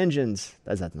your engines.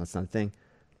 That's not a thing.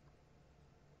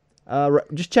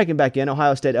 Just checking back in.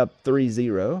 Ohio State up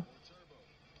 3-0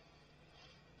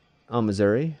 on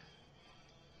Missouri.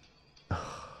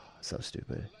 Oh, so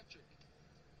stupid.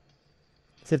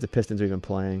 Let's see if the Pistons are even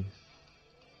playing.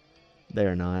 They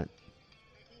are not.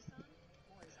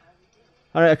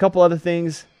 All right, a couple other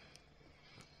things,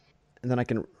 and then I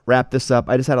can wrap this up.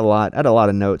 I just had a lot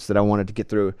of notes that I wanted to get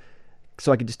through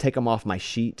so I could just take them off my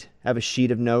sheet. I have a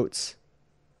sheet of notes,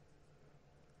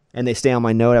 and they stay on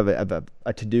my note. I have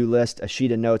a to-do list, a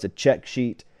sheet of notes, a check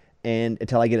sheet, and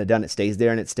until I get it done, it stays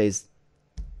there, and it stays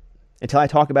until I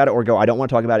talk about it or go, I don't want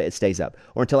to talk about it, it stays up.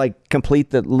 Or until I complete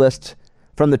the list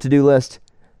from the to-do list,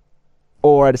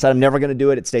 or I decide I'm never going to do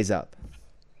it, it stays up.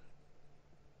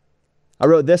 I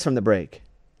wrote this from the break.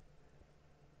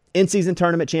 In-season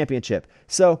tournament championship.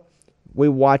 So we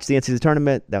watched the in-season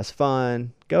tournament. That was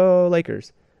fun. Go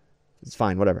Lakers. It's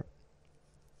fine, whatever.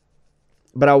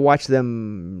 But I watched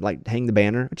them like hang the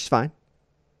banner, which is fine.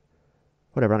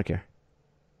 Whatever, I don't care.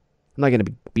 I'm not going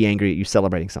to be angry at you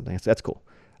celebrating something. That's cool.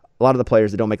 A lot of the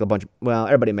players that don't make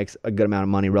everybody makes a good amount of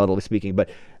money, relatively speaking,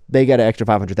 but they got an extra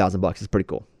 $500,000. It's pretty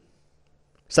cool.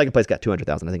 Second place got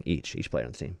 $200,000, I think, each player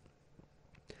on the team.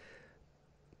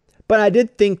 But I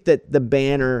did think that the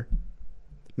banner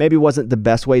maybe wasn't the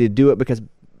best way to do it because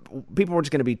people were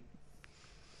just going to be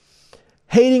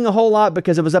hating a whole lot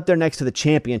because it was up there next to the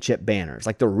championship banners,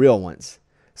 like the real ones.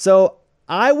 So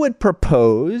I would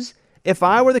propose, if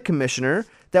I were the commissioner,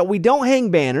 that we don't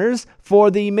hang banners for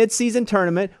the midseason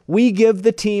tournament. We give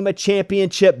the team a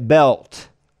championship belt.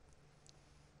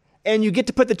 And you get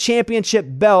to put the championship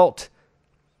belt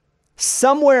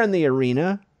somewhere in the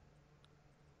arena.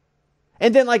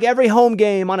 And then like every home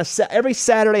game, every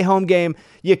Saturday home game,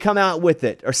 you come out with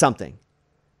it or something.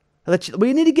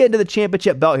 We need to get into the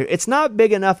championship belt here. It's not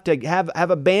big enough to have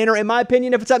a banner, in my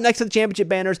opinion, if it's up next to the championship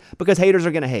banners, because haters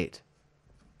are going to hate.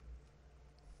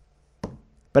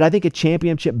 But I think a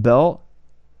championship belt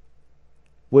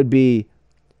would be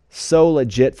so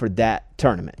legit for that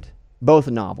tournament. Both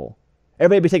novel.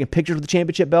 Everybody be taking pictures with the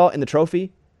championship belt and the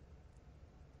trophy.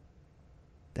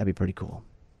 That'd be pretty cool.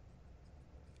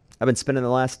 I've been spending the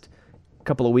last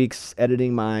couple of weeks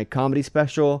editing my comedy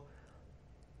special,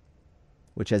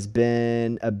 which has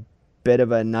been a bit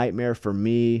of a nightmare for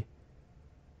me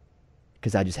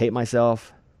because I just hate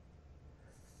myself.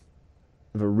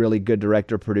 I have a really good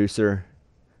director, producer.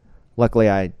 Luckily,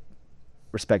 I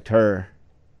respect her.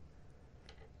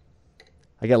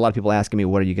 I get a lot of people asking me,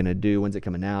 what are you going to do? When's it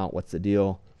coming out? What's the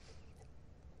deal?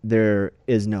 There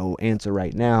is no answer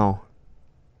right now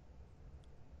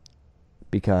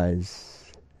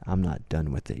because I'm not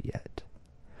done with it yet.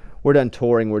 We're done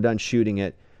touring. We're done shooting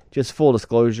it. Just full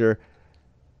disclosure.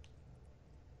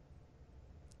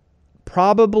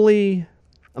 Probably,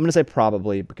 I'm going to say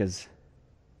probably because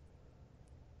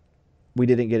we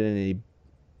didn't get any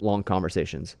long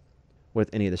conversations with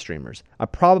any of the streamers. I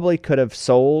probably could have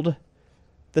sold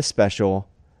the special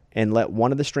and let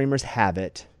one of the streamers have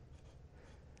it,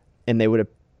 and they would have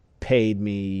paid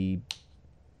me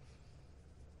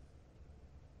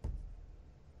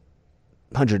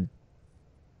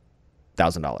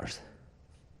 $100,000.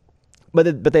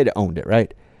 But they'd owned it,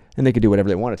 right? And they could do whatever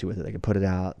they wanted to with it. They could put it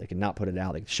out. They could not put it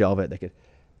out. They could shelve it. They could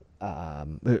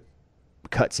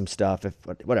cut some stuff,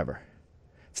 whatever.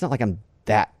 It's not like I'm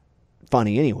that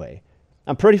funny anyway.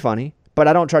 I'm pretty funny, but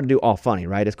I don't try to do all funny,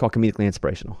 right? It's called comedically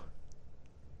inspirational.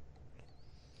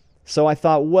 So I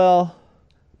thought, well,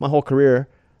 my whole career,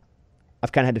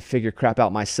 I've kind of had to figure crap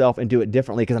out myself and do it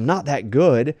differently because I'm not that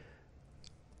good,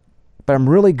 but I'm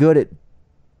really good at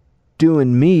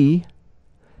doing me.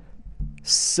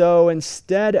 So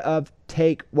instead of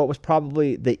take what was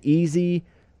probably the easy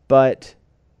but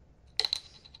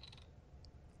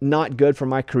not good for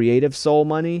my creative soul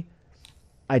money,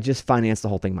 I just financed the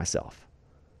whole thing myself.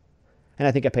 And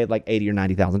I think I paid like $80,000 or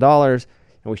 $90,000,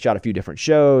 and we shot a few different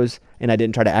shows, and I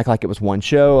didn't try to act like it was one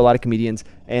show. A lot of comedians,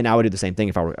 and I would do the same thing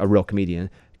if I were a real comedian,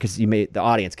 because the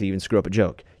audience could even screw up a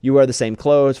joke. You wear the same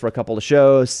clothes for a couple of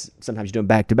shows. Sometimes you do them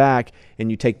back to back, and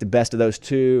you take the best of those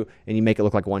two, and you make it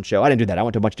look like one show. I didn't do that. I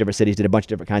went to a bunch of different cities, did a bunch of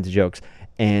different kinds of jokes,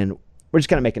 and we're just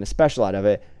kind of making a special out of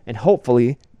it. And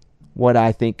hopefully, what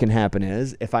I think can happen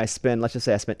is if I spend, let's just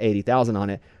say I spent $80,000 on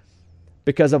it,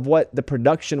 because of what the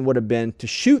production would have been to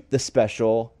shoot the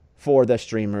special for the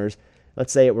streamers.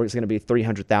 Let's say it was going to be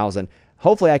 $300,000.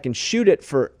 Hopefully, I can shoot it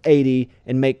for $80,000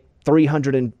 and make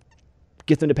 $300,000 and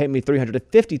get them to pay me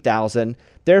 $350,000.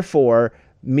 Therefore,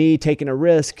 me taking a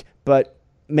risk, but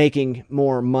making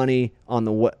more money on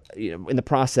in the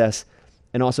process,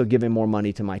 and also giving more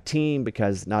money to my team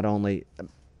because not only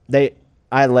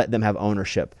I let them have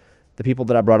ownership. The people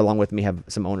that I brought along with me have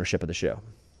some ownership of the show.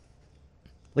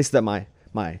 At least that my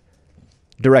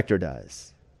director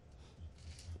does.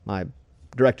 My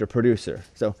director, producer.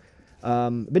 So,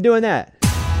 been doing that.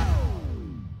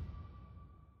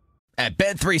 At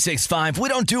Bet365, we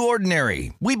don't do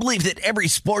ordinary. We believe that every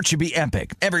sport should be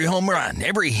epic. Every home run,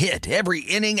 every hit, every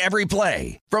inning, every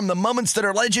play. From the moments that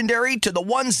are legendary to the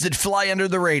ones that fly under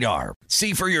the radar.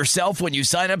 See for yourself when you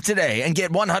sign up today and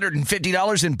get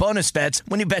 $150 in bonus bets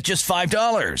when you bet just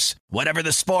 $5. Whatever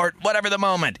the sport, whatever the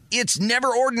moment, it's never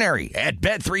ordinary at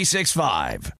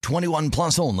Bet365. 21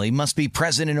 plus only. Must be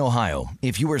present in Ohio.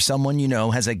 If you or someone you know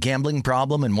has a gambling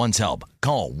problem and wants help,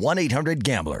 call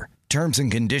 1-800-GAMBLER. Terms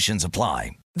and conditions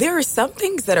apply. There are some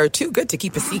things that are too good to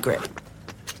keep a secret.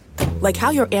 Like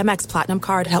how your Amex Platinum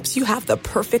card helps you have the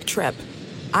perfect trip.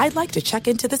 I'd like to check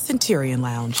into the Centurion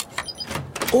Lounge.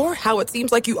 Or how it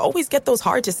seems like you always get those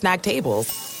hard-to-snag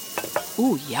tables.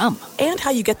 Ooh, yum. And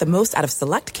how you get the most out of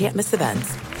select can't-miss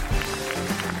events.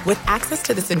 With access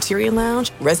to the Centurion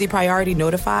Lounge, Resi Priority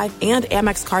Notified, and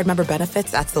Amex card member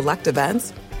benefits at select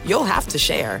events, you'll have to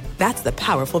share. That's the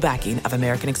powerful backing of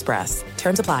American Express.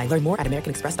 Terms apply. Learn more at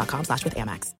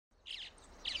americanexpress.com/withAmex.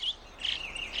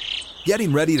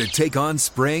 Getting ready to take on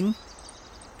spring?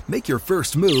 Make your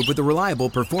first move with the reliable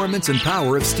performance and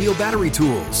power of Steel battery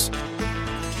tools.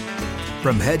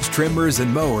 From hedge trimmers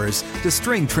and mowers to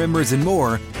string trimmers and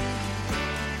more,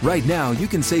 right now you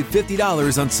can save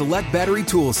 $50 on select battery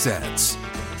tool sets.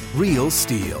 Real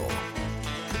Steel.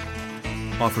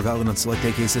 Offer valid on select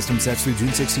AK system sets through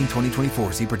June 16,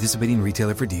 2024. See participating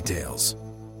retailer for details.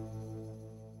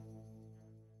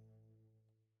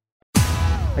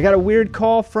 I got a weird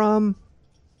call from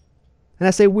And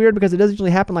I say weird because it doesn't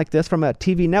usually happen like this from a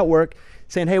TV network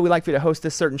saying, hey, we'd like for you to host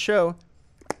this certain show.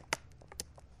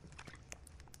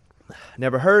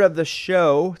 Never heard of the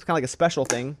show. It's kind of like a special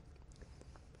thing,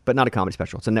 but not a comedy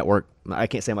special. It's a network. I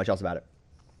can't say much else about it.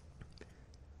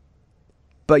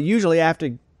 But usually I have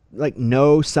to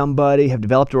know somebody, have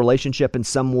developed a relationship in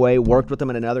some way, worked with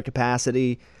them in another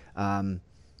capacity.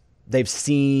 They've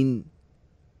seen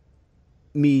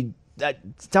me.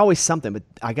 It's always something, but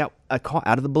I got a call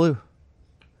out of the blue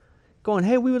going,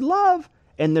 hey, we would love.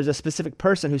 And there's a specific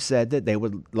person who said that they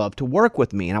would love to work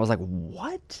with me. And I was like,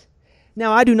 what?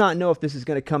 Now, I do not know if this is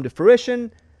going to come to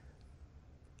fruition.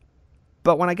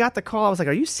 But when I got the call, I was like,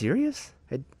 are you serious?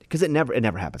 Because it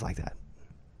never happens like that.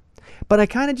 But I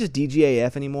kind of just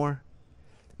DGAF anymore.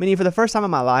 Meaning for the first time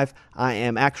in my life, I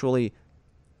am actually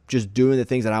just doing the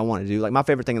things that I want to do. Like my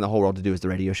favorite thing in the whole world to do is the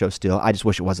radio show still. I just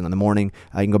wish it wasn't in the morning.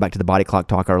 You can go back to the body clock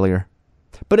talk earlier.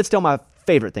 But it's still my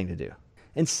favorite thing to do.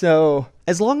 And so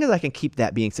as long as I can keep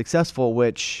that being successful,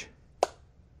 which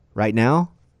right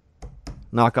now,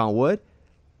 knock on wood,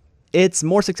 it's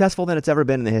more successful than it's ever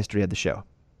been in the history of the show.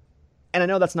 And I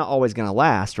know that's not always going to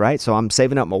last, right? So I'm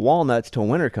saving up my walnuts till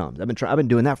winter comes. I've been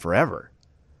doing that forever.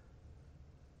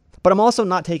 But I'm also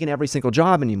not taking every single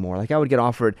job anymore. Like I would get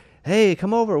offered, hey,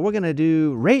 come over. We're going to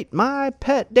do Rate My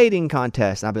Pet Dating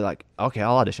Contest. And I'd be like, okay,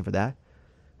 I'll audition for that.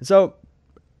 And so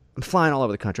I'm flying all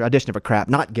over the country, auditioning for crap,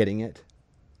 not getting it.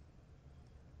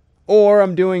 Or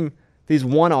I'm doing these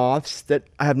one-offs that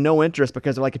I have no interest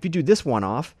because they're like, if you do this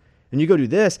one-off and you go do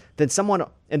this, then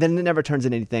and then it never turns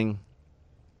into anything.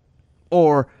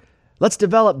 Or let's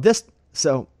develop this.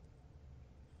 So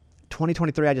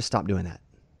 2023, I just stopped doing that.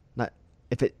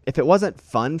 If it wasn't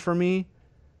fun for me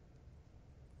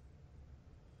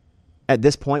at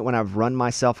this point when I've run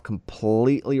myself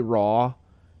completely raw,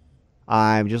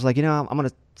 I'm just like, I'm going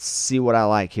to see what I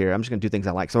like here. I'm just going to do things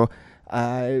I like. So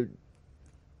I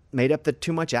made up the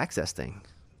too much access thing.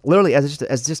 Literally as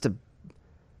just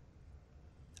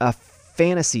a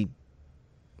fantasy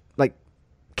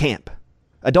camp.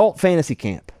 Adult fantasy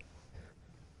camp.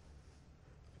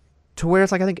 To where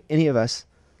it's like I think any of us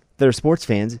that are sports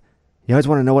fans, you always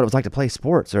want to know what it was like to play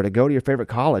sports or to go to your favorite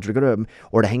college or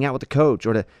to hang out with the coach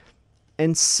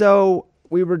and so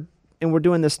we're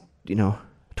doing this,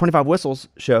 25 Whistles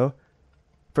show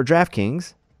for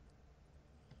DraftKings.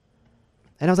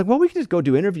 And I was like, well, we can just go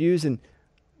do interviews and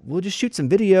we'll just shoot some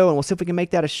video and we'll see if we can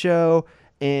make that a show.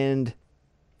 And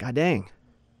god dang,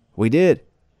 we did.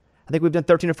 I think we've done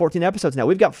 13 or 14 episodes now.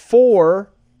 We've got 4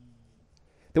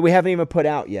 that we haven't even put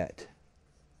out yet.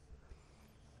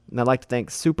 And I'd like to thank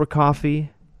Super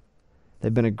Coffee.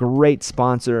 They've been a great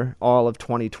sponsor all of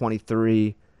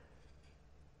 2023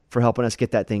 for helping us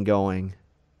get that thing going.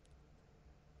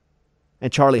 And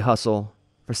Charlie Hustle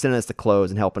for sending us the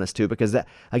clothes and helping us too. Because that,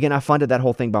 again, I funded that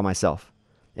whole thing by myself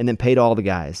and then paid all the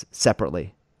guys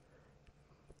separately.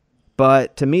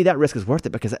 But to me, that risk is worth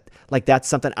it because that's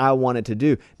something I wanted to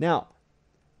do. Now,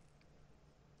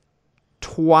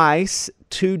 twice,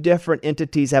 2 different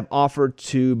entities have offered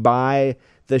to buy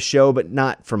the show, but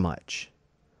not for much.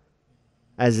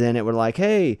 As in, it were like,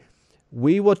 hey,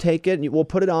 we will take it and we'll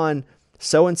put it on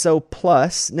so-and-so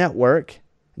Plus network,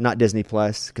 not Disney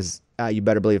Plus, because you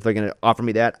better believe if they're going to offer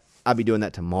me that, I'll be doing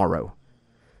that tomorrow.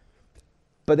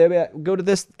 But they go to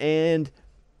this,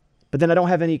 but then I don't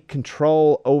have any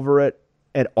control over it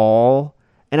at all.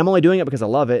 And I'm only doing it because I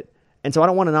love it. And so I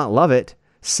don't want to not love it.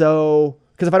 So,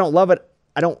 because if I don't love it,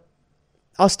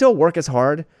 I'll still work as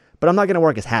hard, but I'm not going to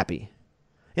work as happy.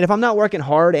 And if I'm not working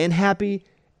hard and happy,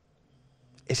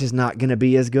 it's just not going to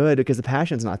be as good because the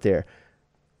passion's not there.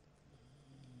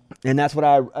 And that's what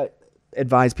I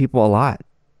advise people a lot.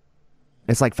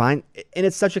 It's like, fine. And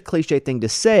it's such a cliche thing to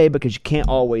say because you can't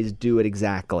always do it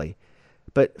exactly.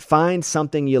 But find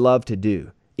something you love to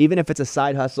do. Even if it's a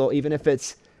side hustle, even if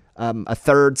it's a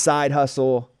third side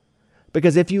hustle.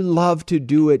 Because if you love to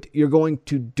do it, you're going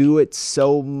to do it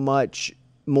so much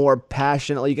more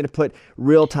passionately. You're going to put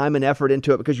real time and effort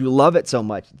into it because you love it so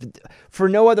much. For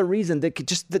no other reason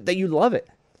that you love it.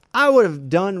 I would have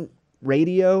done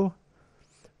radio,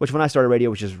 which when I started radio,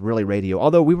 which is really radio,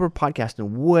 although we were podcasting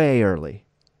way early.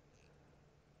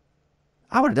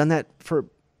 I would have done that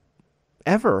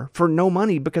forever for no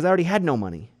money because I already had no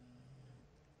money.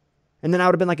 And then I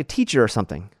would have been like a teacher or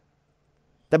something.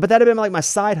 But that would have been like my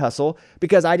side hustle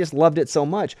because I just loved it so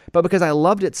much. But because I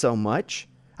loved it so much,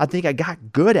 I think I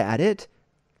got good at it.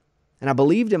 And I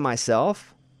believed in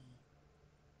myself.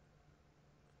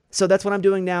 So that's what I'm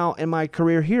doing now in my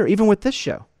career here, even with this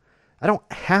show. I don't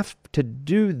have to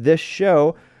do this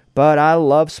show, but I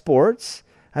love sports.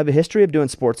 I have a history of doing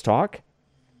sports talk.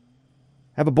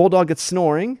 I have a bulldog that's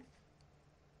snoring.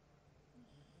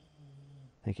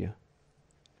 Thank you.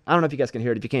 I don't know if you guys can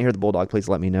hear it. If you can't hear the bulldog, please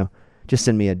let me know. Just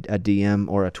send me a DM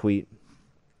or a tweet.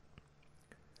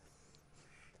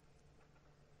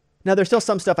 Now, there's still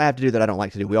some stuff I have to do that I don't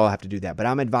like to do. We all have to do that. But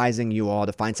I'm advising you all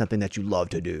to find something that you love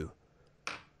to do,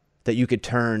 that you could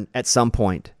turn at some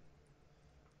point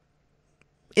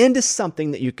into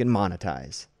something that you can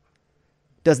monetize.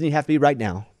 Doesn't even have to be right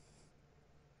now.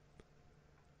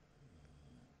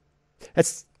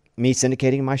 That's me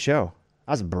syndicating my show.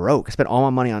 I was broke. I spent all my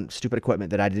money on stupid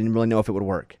equipment that I didn't really know if it would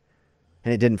work.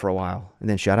 And it didn't for a while. And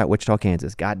then shout out Wichita,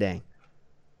 Kansas. God dang.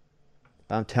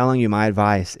 But I'm telling you, my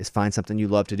advice is find something you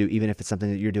love to do, even if it's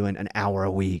something that you're doing an hour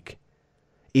a week.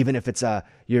 Even if it's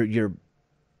you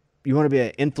want to be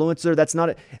an influencer, that's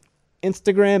not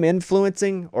Instagram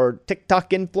influencing or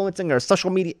TikTok influencing or social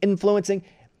media influencing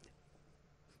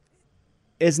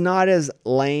is not as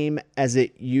lame as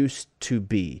it used to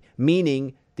be,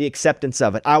 meaning the acceptance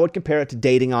of it. I would compare it to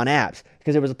dating on apps,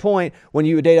 because there was a point when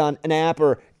you would date on an app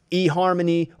or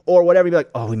eHarmony or whatever, you'd be like,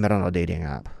 oh, we met on a dating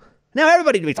app. Now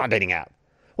everybody meets on a dating app.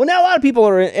 Well, now a lot of people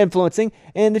are influencing,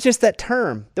 and it's just that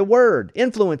term, the word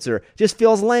influencer just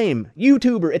feels lame.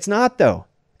 YouTuber, it's not though.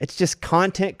 It's just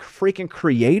content freaking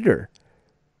creator.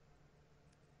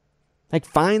 Like,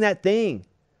 find that thing.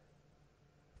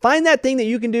 Find that thing that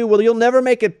you can do. Well, you'll never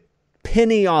make a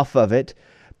penny off of it,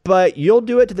 but you'll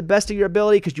do it to the best of your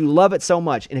ability because you love it so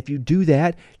much. And if you do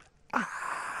that,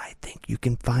 I think you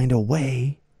can find a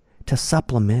way to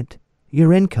supplement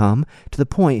your income to the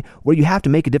point where you have to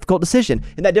make a difficult decision.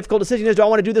 And that difficult decision is, do I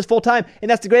want to do this full time? And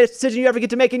that's the greatest decision you ever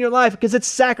get to make in your life, because it's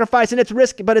sacrifice and it's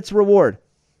risk, but it's reward.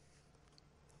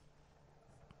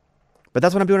 But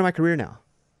that's what I'm doing in my career now.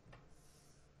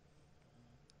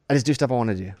 I just do stuff I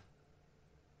want to do.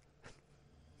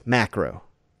 Macro.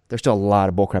 There's still a lot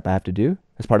of bullcrap I have to do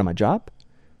as part of my job.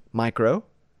 Micro.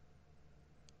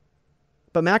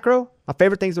 But macro, my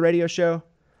favorite thing is the radio show.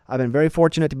 I've been very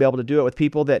fortunate to be able to do it with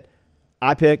people that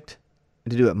I picked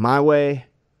and to do it my way.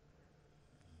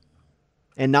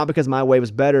 And not because my way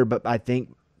was better, but I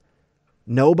think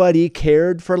nobody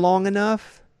cared for long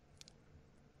enough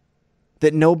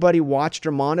that nobody watched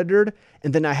or monitored.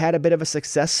 And then I had a bit of a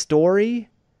success story.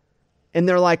 And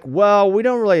they're like, well, we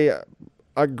don't really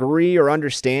agree or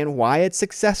understand why it's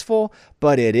successful,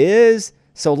 but it is.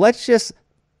 So let's just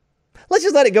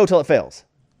let it go till it fails.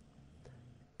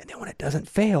 And then when it doesn't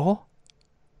fail,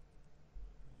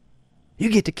 you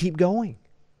get to keep going.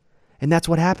 And that's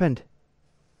what happened.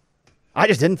 I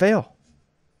just didn't fail.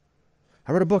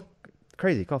 I wrote a book,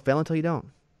 crazy, called Fail Until You Don't.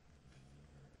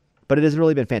 But it has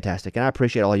really been fantastic, and I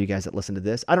appreciate all you guys that listen to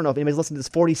this. I don't know if anybody's listened to this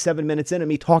 47 minutes in of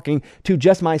me talking to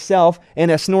just myself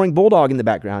and a snoring bulldog in the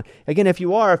background. Again, if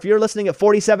you're listening at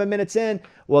 47 minutes in,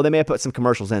 well, they may have put some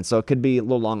commercials in, so it could be a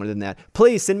little longer than that.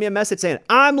 Please send me a message saying,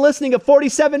 I'm listening at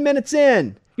 47 minutes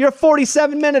in. You're a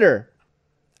 47-minuter.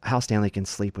 How Stanley can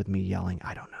sleep with me yelling,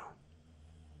 I don't know.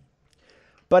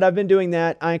 But I've been doing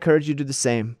that. I encourage you to do the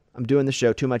same. I'm doing the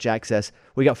show, Too Much Access.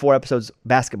 We got 4 episodes,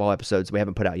 basketball episodes we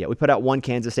haven't put out yet. We put out 1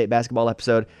 Kansas State basketball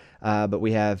episode, but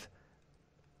we have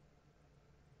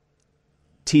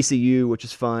TCU, which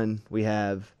is fun. We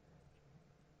have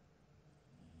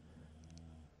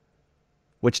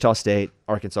Wichita State,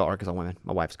 Arkansas women.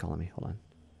 My wife's calling me. Hold on.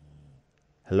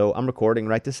 Hello, I'm recording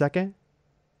right this second.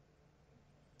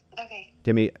 Okay.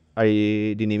 Timmy, do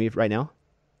you need me right now?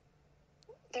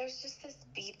 There's just this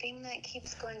beeping that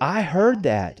keeps going. I heard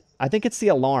that. I think it's the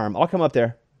alarm. I'll come up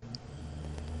there.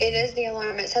 It is the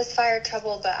alarm. It says fire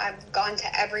trouble, but I've gone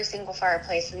to every single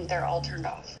fireplace and they're all turned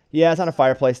off. Yeah, it's not a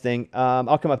fireplace thing.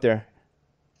 I'll come up there.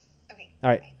 Okay. All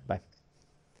right. Bye.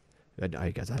 All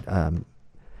right, guys.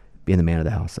 Being the man of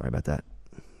the house. Sorry about that.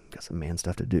 Got some man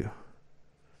stuff to do.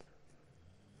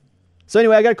 So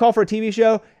anyway, I got a call for a TV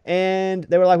show, and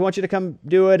they were like, we want you to come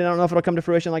do it, and I don't know if it'll come to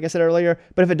fruition, like I said earlier,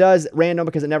 but if it does, random,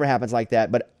 because it never happens like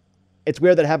that. But it's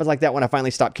weird that it happens like that when I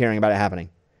finally stop caring about it happening.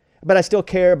 But I still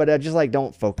care, but I just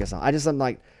don't focus on it. I'm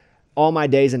like, all my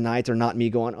days and nights are not me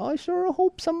going, oh, I sure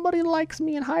hope somebody likes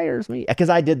me and hires me. Because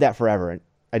I did that forever.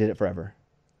 I did it forever.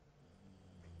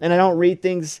 And I don't read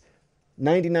things,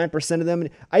 99% of them.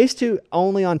 I used to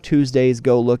only on Tuesdays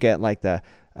go look at like the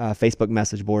Facebook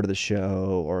message board of the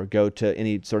show or go to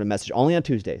any sort of message only on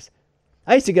Tuesdays.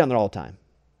 I used to get on there all the time.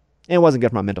 And it wasn't good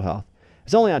for my mental health.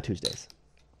 It's only on Tuesdays.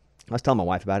 I was telling my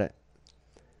wife about it.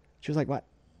 She was like, what?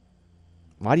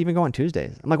 Why do you even go on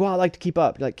Tuesdays? I'm like, well, I like to keep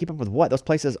up. Like, keep up with what? Those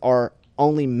places are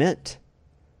only meant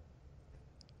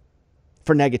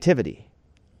for negativity.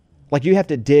 Like, you have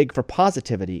to dig for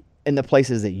positivity in the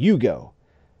places that you go,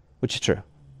 which is true.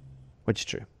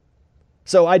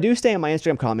 So I do stay on my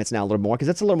Instagram comments now a little more because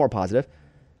it's a little more positive.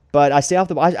 But I stay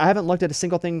off I haven't looked at a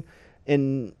single thing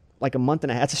in like a month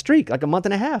and a half. That's a streak, like a month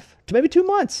and a half to maybe 2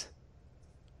 months.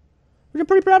 I'm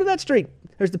pretty proud of that streak.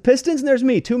 There's the Pistons and there's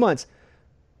me, 2 months.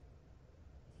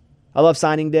 I love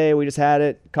signing day. We just had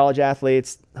it. College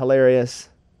athletes, hilarious.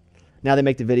 Now they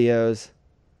make the videos.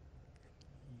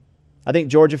 I think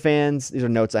Georgia fans, these are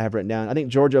notes I have written down. I think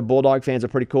Georgia Bulldog fans are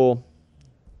pretty cool.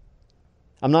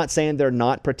 I'm not saying they're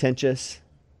not pretentious,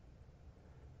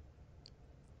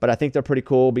 but I think they're pretty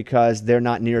cool because they're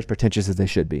not near as pretentious as they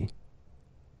should be.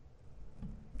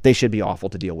 They should be awful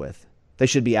to deal with. They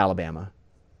should be Alabama.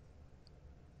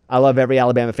 I love every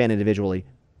Alabama fan individually.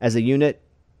 As a unit,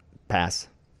 pass.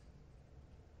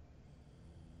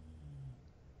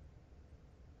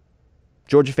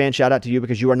 Georgia fan, shout out to you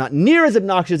because you are not near as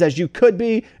obnoxious as you could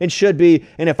be and should be.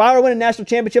 And if I were winning national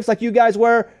championships like you guys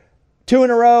were, 2 in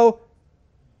a row,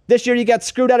 this year you got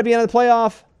screwed out of being in the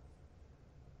playoff,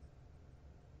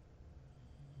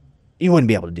 you wouldn't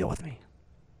be able to deal with me.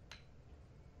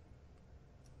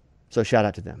 So shout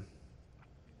out to them.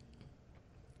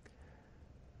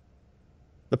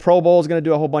 The Pro Bowl is going to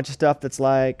do a whole bunch of stuff that's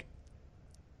like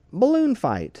balloon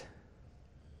fight.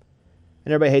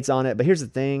 And everybody hates on it. But here's the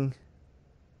thing.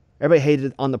 Everybody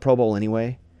hated on the Pro Bowl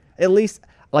anyway. At least,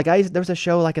 like there was a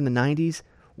show like in the 90s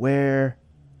where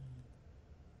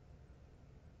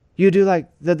you do like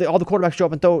all the quarterbacks show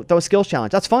up and throw a skills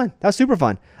challenge. That's fun. That's super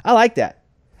fun. I like that.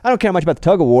 I don't care much about the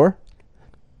tug of war.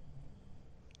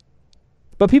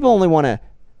 But people only want to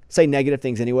say negative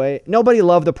things anyway. Nobody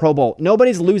loved the Pro Bowl.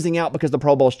 Nobody's losing out because the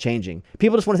Pro Bowl's changing.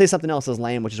 People just want to say something else is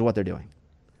lame, which is what they're doing.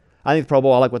 I think the Pro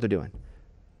Bowl, I like what they're doing.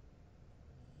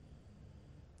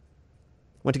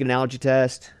 Went to get an allergy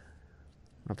test.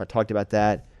 I don't know if I talked about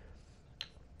that.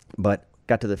 But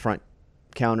got to the front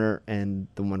counter and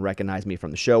the woman recognized me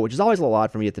from the show, which is always a little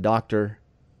odd for me at the doctor.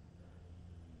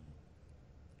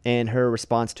 And her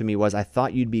response to me was, I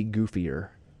thought you'd be goofier.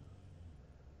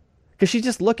 Because she's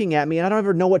just looking at me and I don't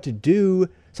ever know what to do.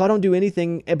 So I don't do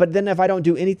anything. But then if I don't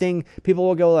do anything, people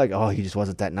will go like, oh, he just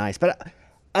wasn't that nice. But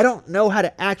I don't know how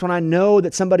to act when I know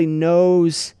that somebody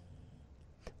knows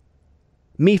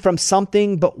me from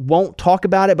something but won't talk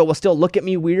about it but will still look at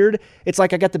me weird. It's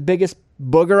like I got the biggest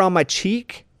booger on my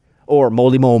cheek or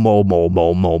moly mo mo mo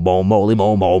mo mo mo moly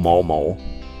mo mo mo mo.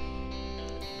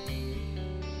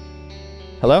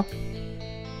 Hello?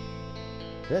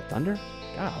 Is that thunder?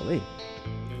 Golly.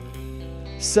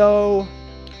 So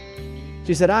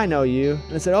she said, I know you.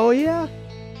 And I said, oh yeah?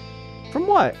 From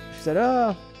what? She said,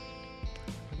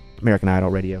 American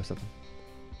Idol radio or something.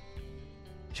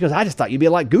 She goes, I just thought you'd be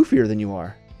a lot goofier than you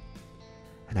are.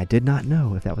 And I did not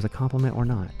know if that was a compliment or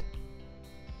not.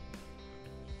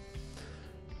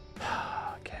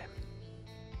 Okay.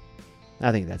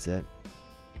 I think that's it.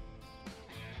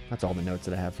 That's all the notes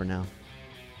that I have for now.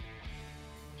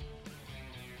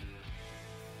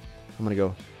 I'm going to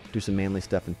go do some manly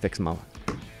stuff and fix my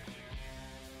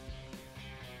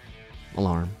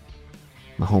alarm.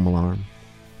 My home alarm.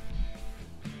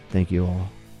 Thank you all.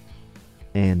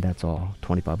 And that's all.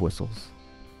 25 whistles.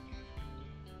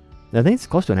 I think it's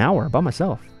close to an hour by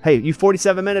myself. Hey, you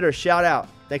 47-minuters, shout out.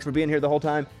 Thanks for being here the whole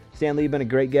time. Stanley, you've been a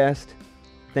great guest.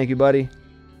 Thank you, buddy.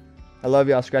 I love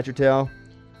you. I'll scratch your tail.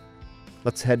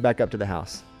 Let's head back up to the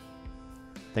house.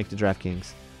 Thanks to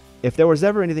DraftKings. If there was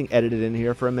ever anything edited in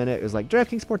here for a minute, it was like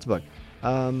DraftKings Sportsbook.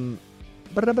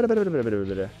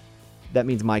 That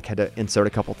means Mike had to insert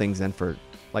a couple things in for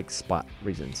like spot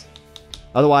reasons.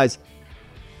 Otherwise,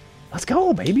 let's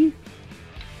go, baby.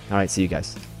 All right, see you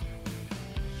guys.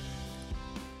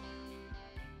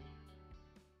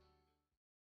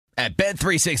 At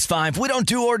Bet365, we don't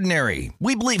do ordinary.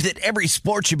 We believe that every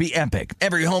sport should be epic.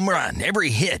 Every home run, every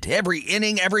hit, every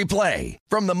inning, every play.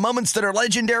 From the moments that are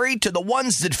legendary to the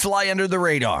ones that fly under the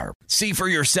radar. See for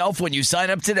yourself when you sign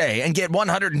up today and get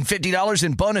 $150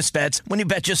 in bonus bets when you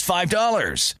bet just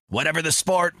 $5. Whatever the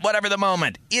sport, whatever the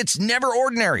moment, it's never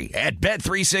ordinary at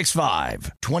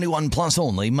Bet365. 21 plus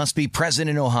only. Must be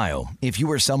present in Ohio. If you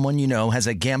or someone you know has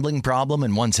a gambling problem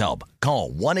and wants help,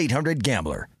 call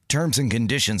 1-800-GAMBLER. Terms and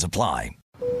conditions apply.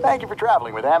 Thank you for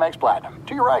traveling with Amex Platinum.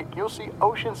 To your right, you'll see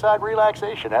oceanside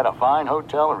relaxation at a fine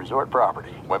hotel and resort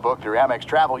property. When booked through Amex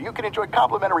Travel, you can enjoy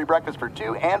complimentary breakfast for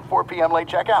 2 and 4 p.m. late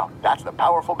checkout. That's the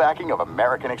powerful backing of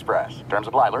American Express. Terms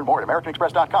apply. Learn more at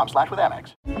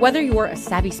americanexpress.com/withAmex. Whether you're a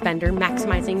savvy spender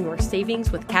maximizing your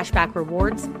savings with cashback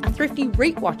rewards, a thrifty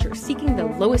rate watcher seeking the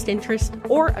lowest interest,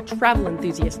 or a travel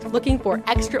enthusiast looking for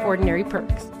extraordinary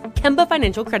perks, Kemba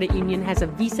Financial Credit Union has a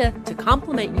visa to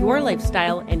complement your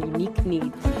lifestyle and unique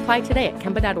needs. Apply today at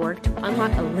Kemba.org to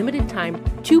unlock a limited time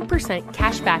 2%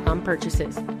 cash back on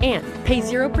purchases and pay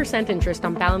 0% interest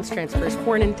on balance transfers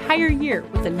for an entire year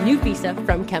with a new visa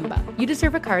from Kemba. You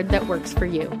deserve a card that works for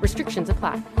you. Restrictions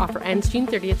apply. Offer ends June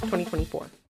 30th, 2024.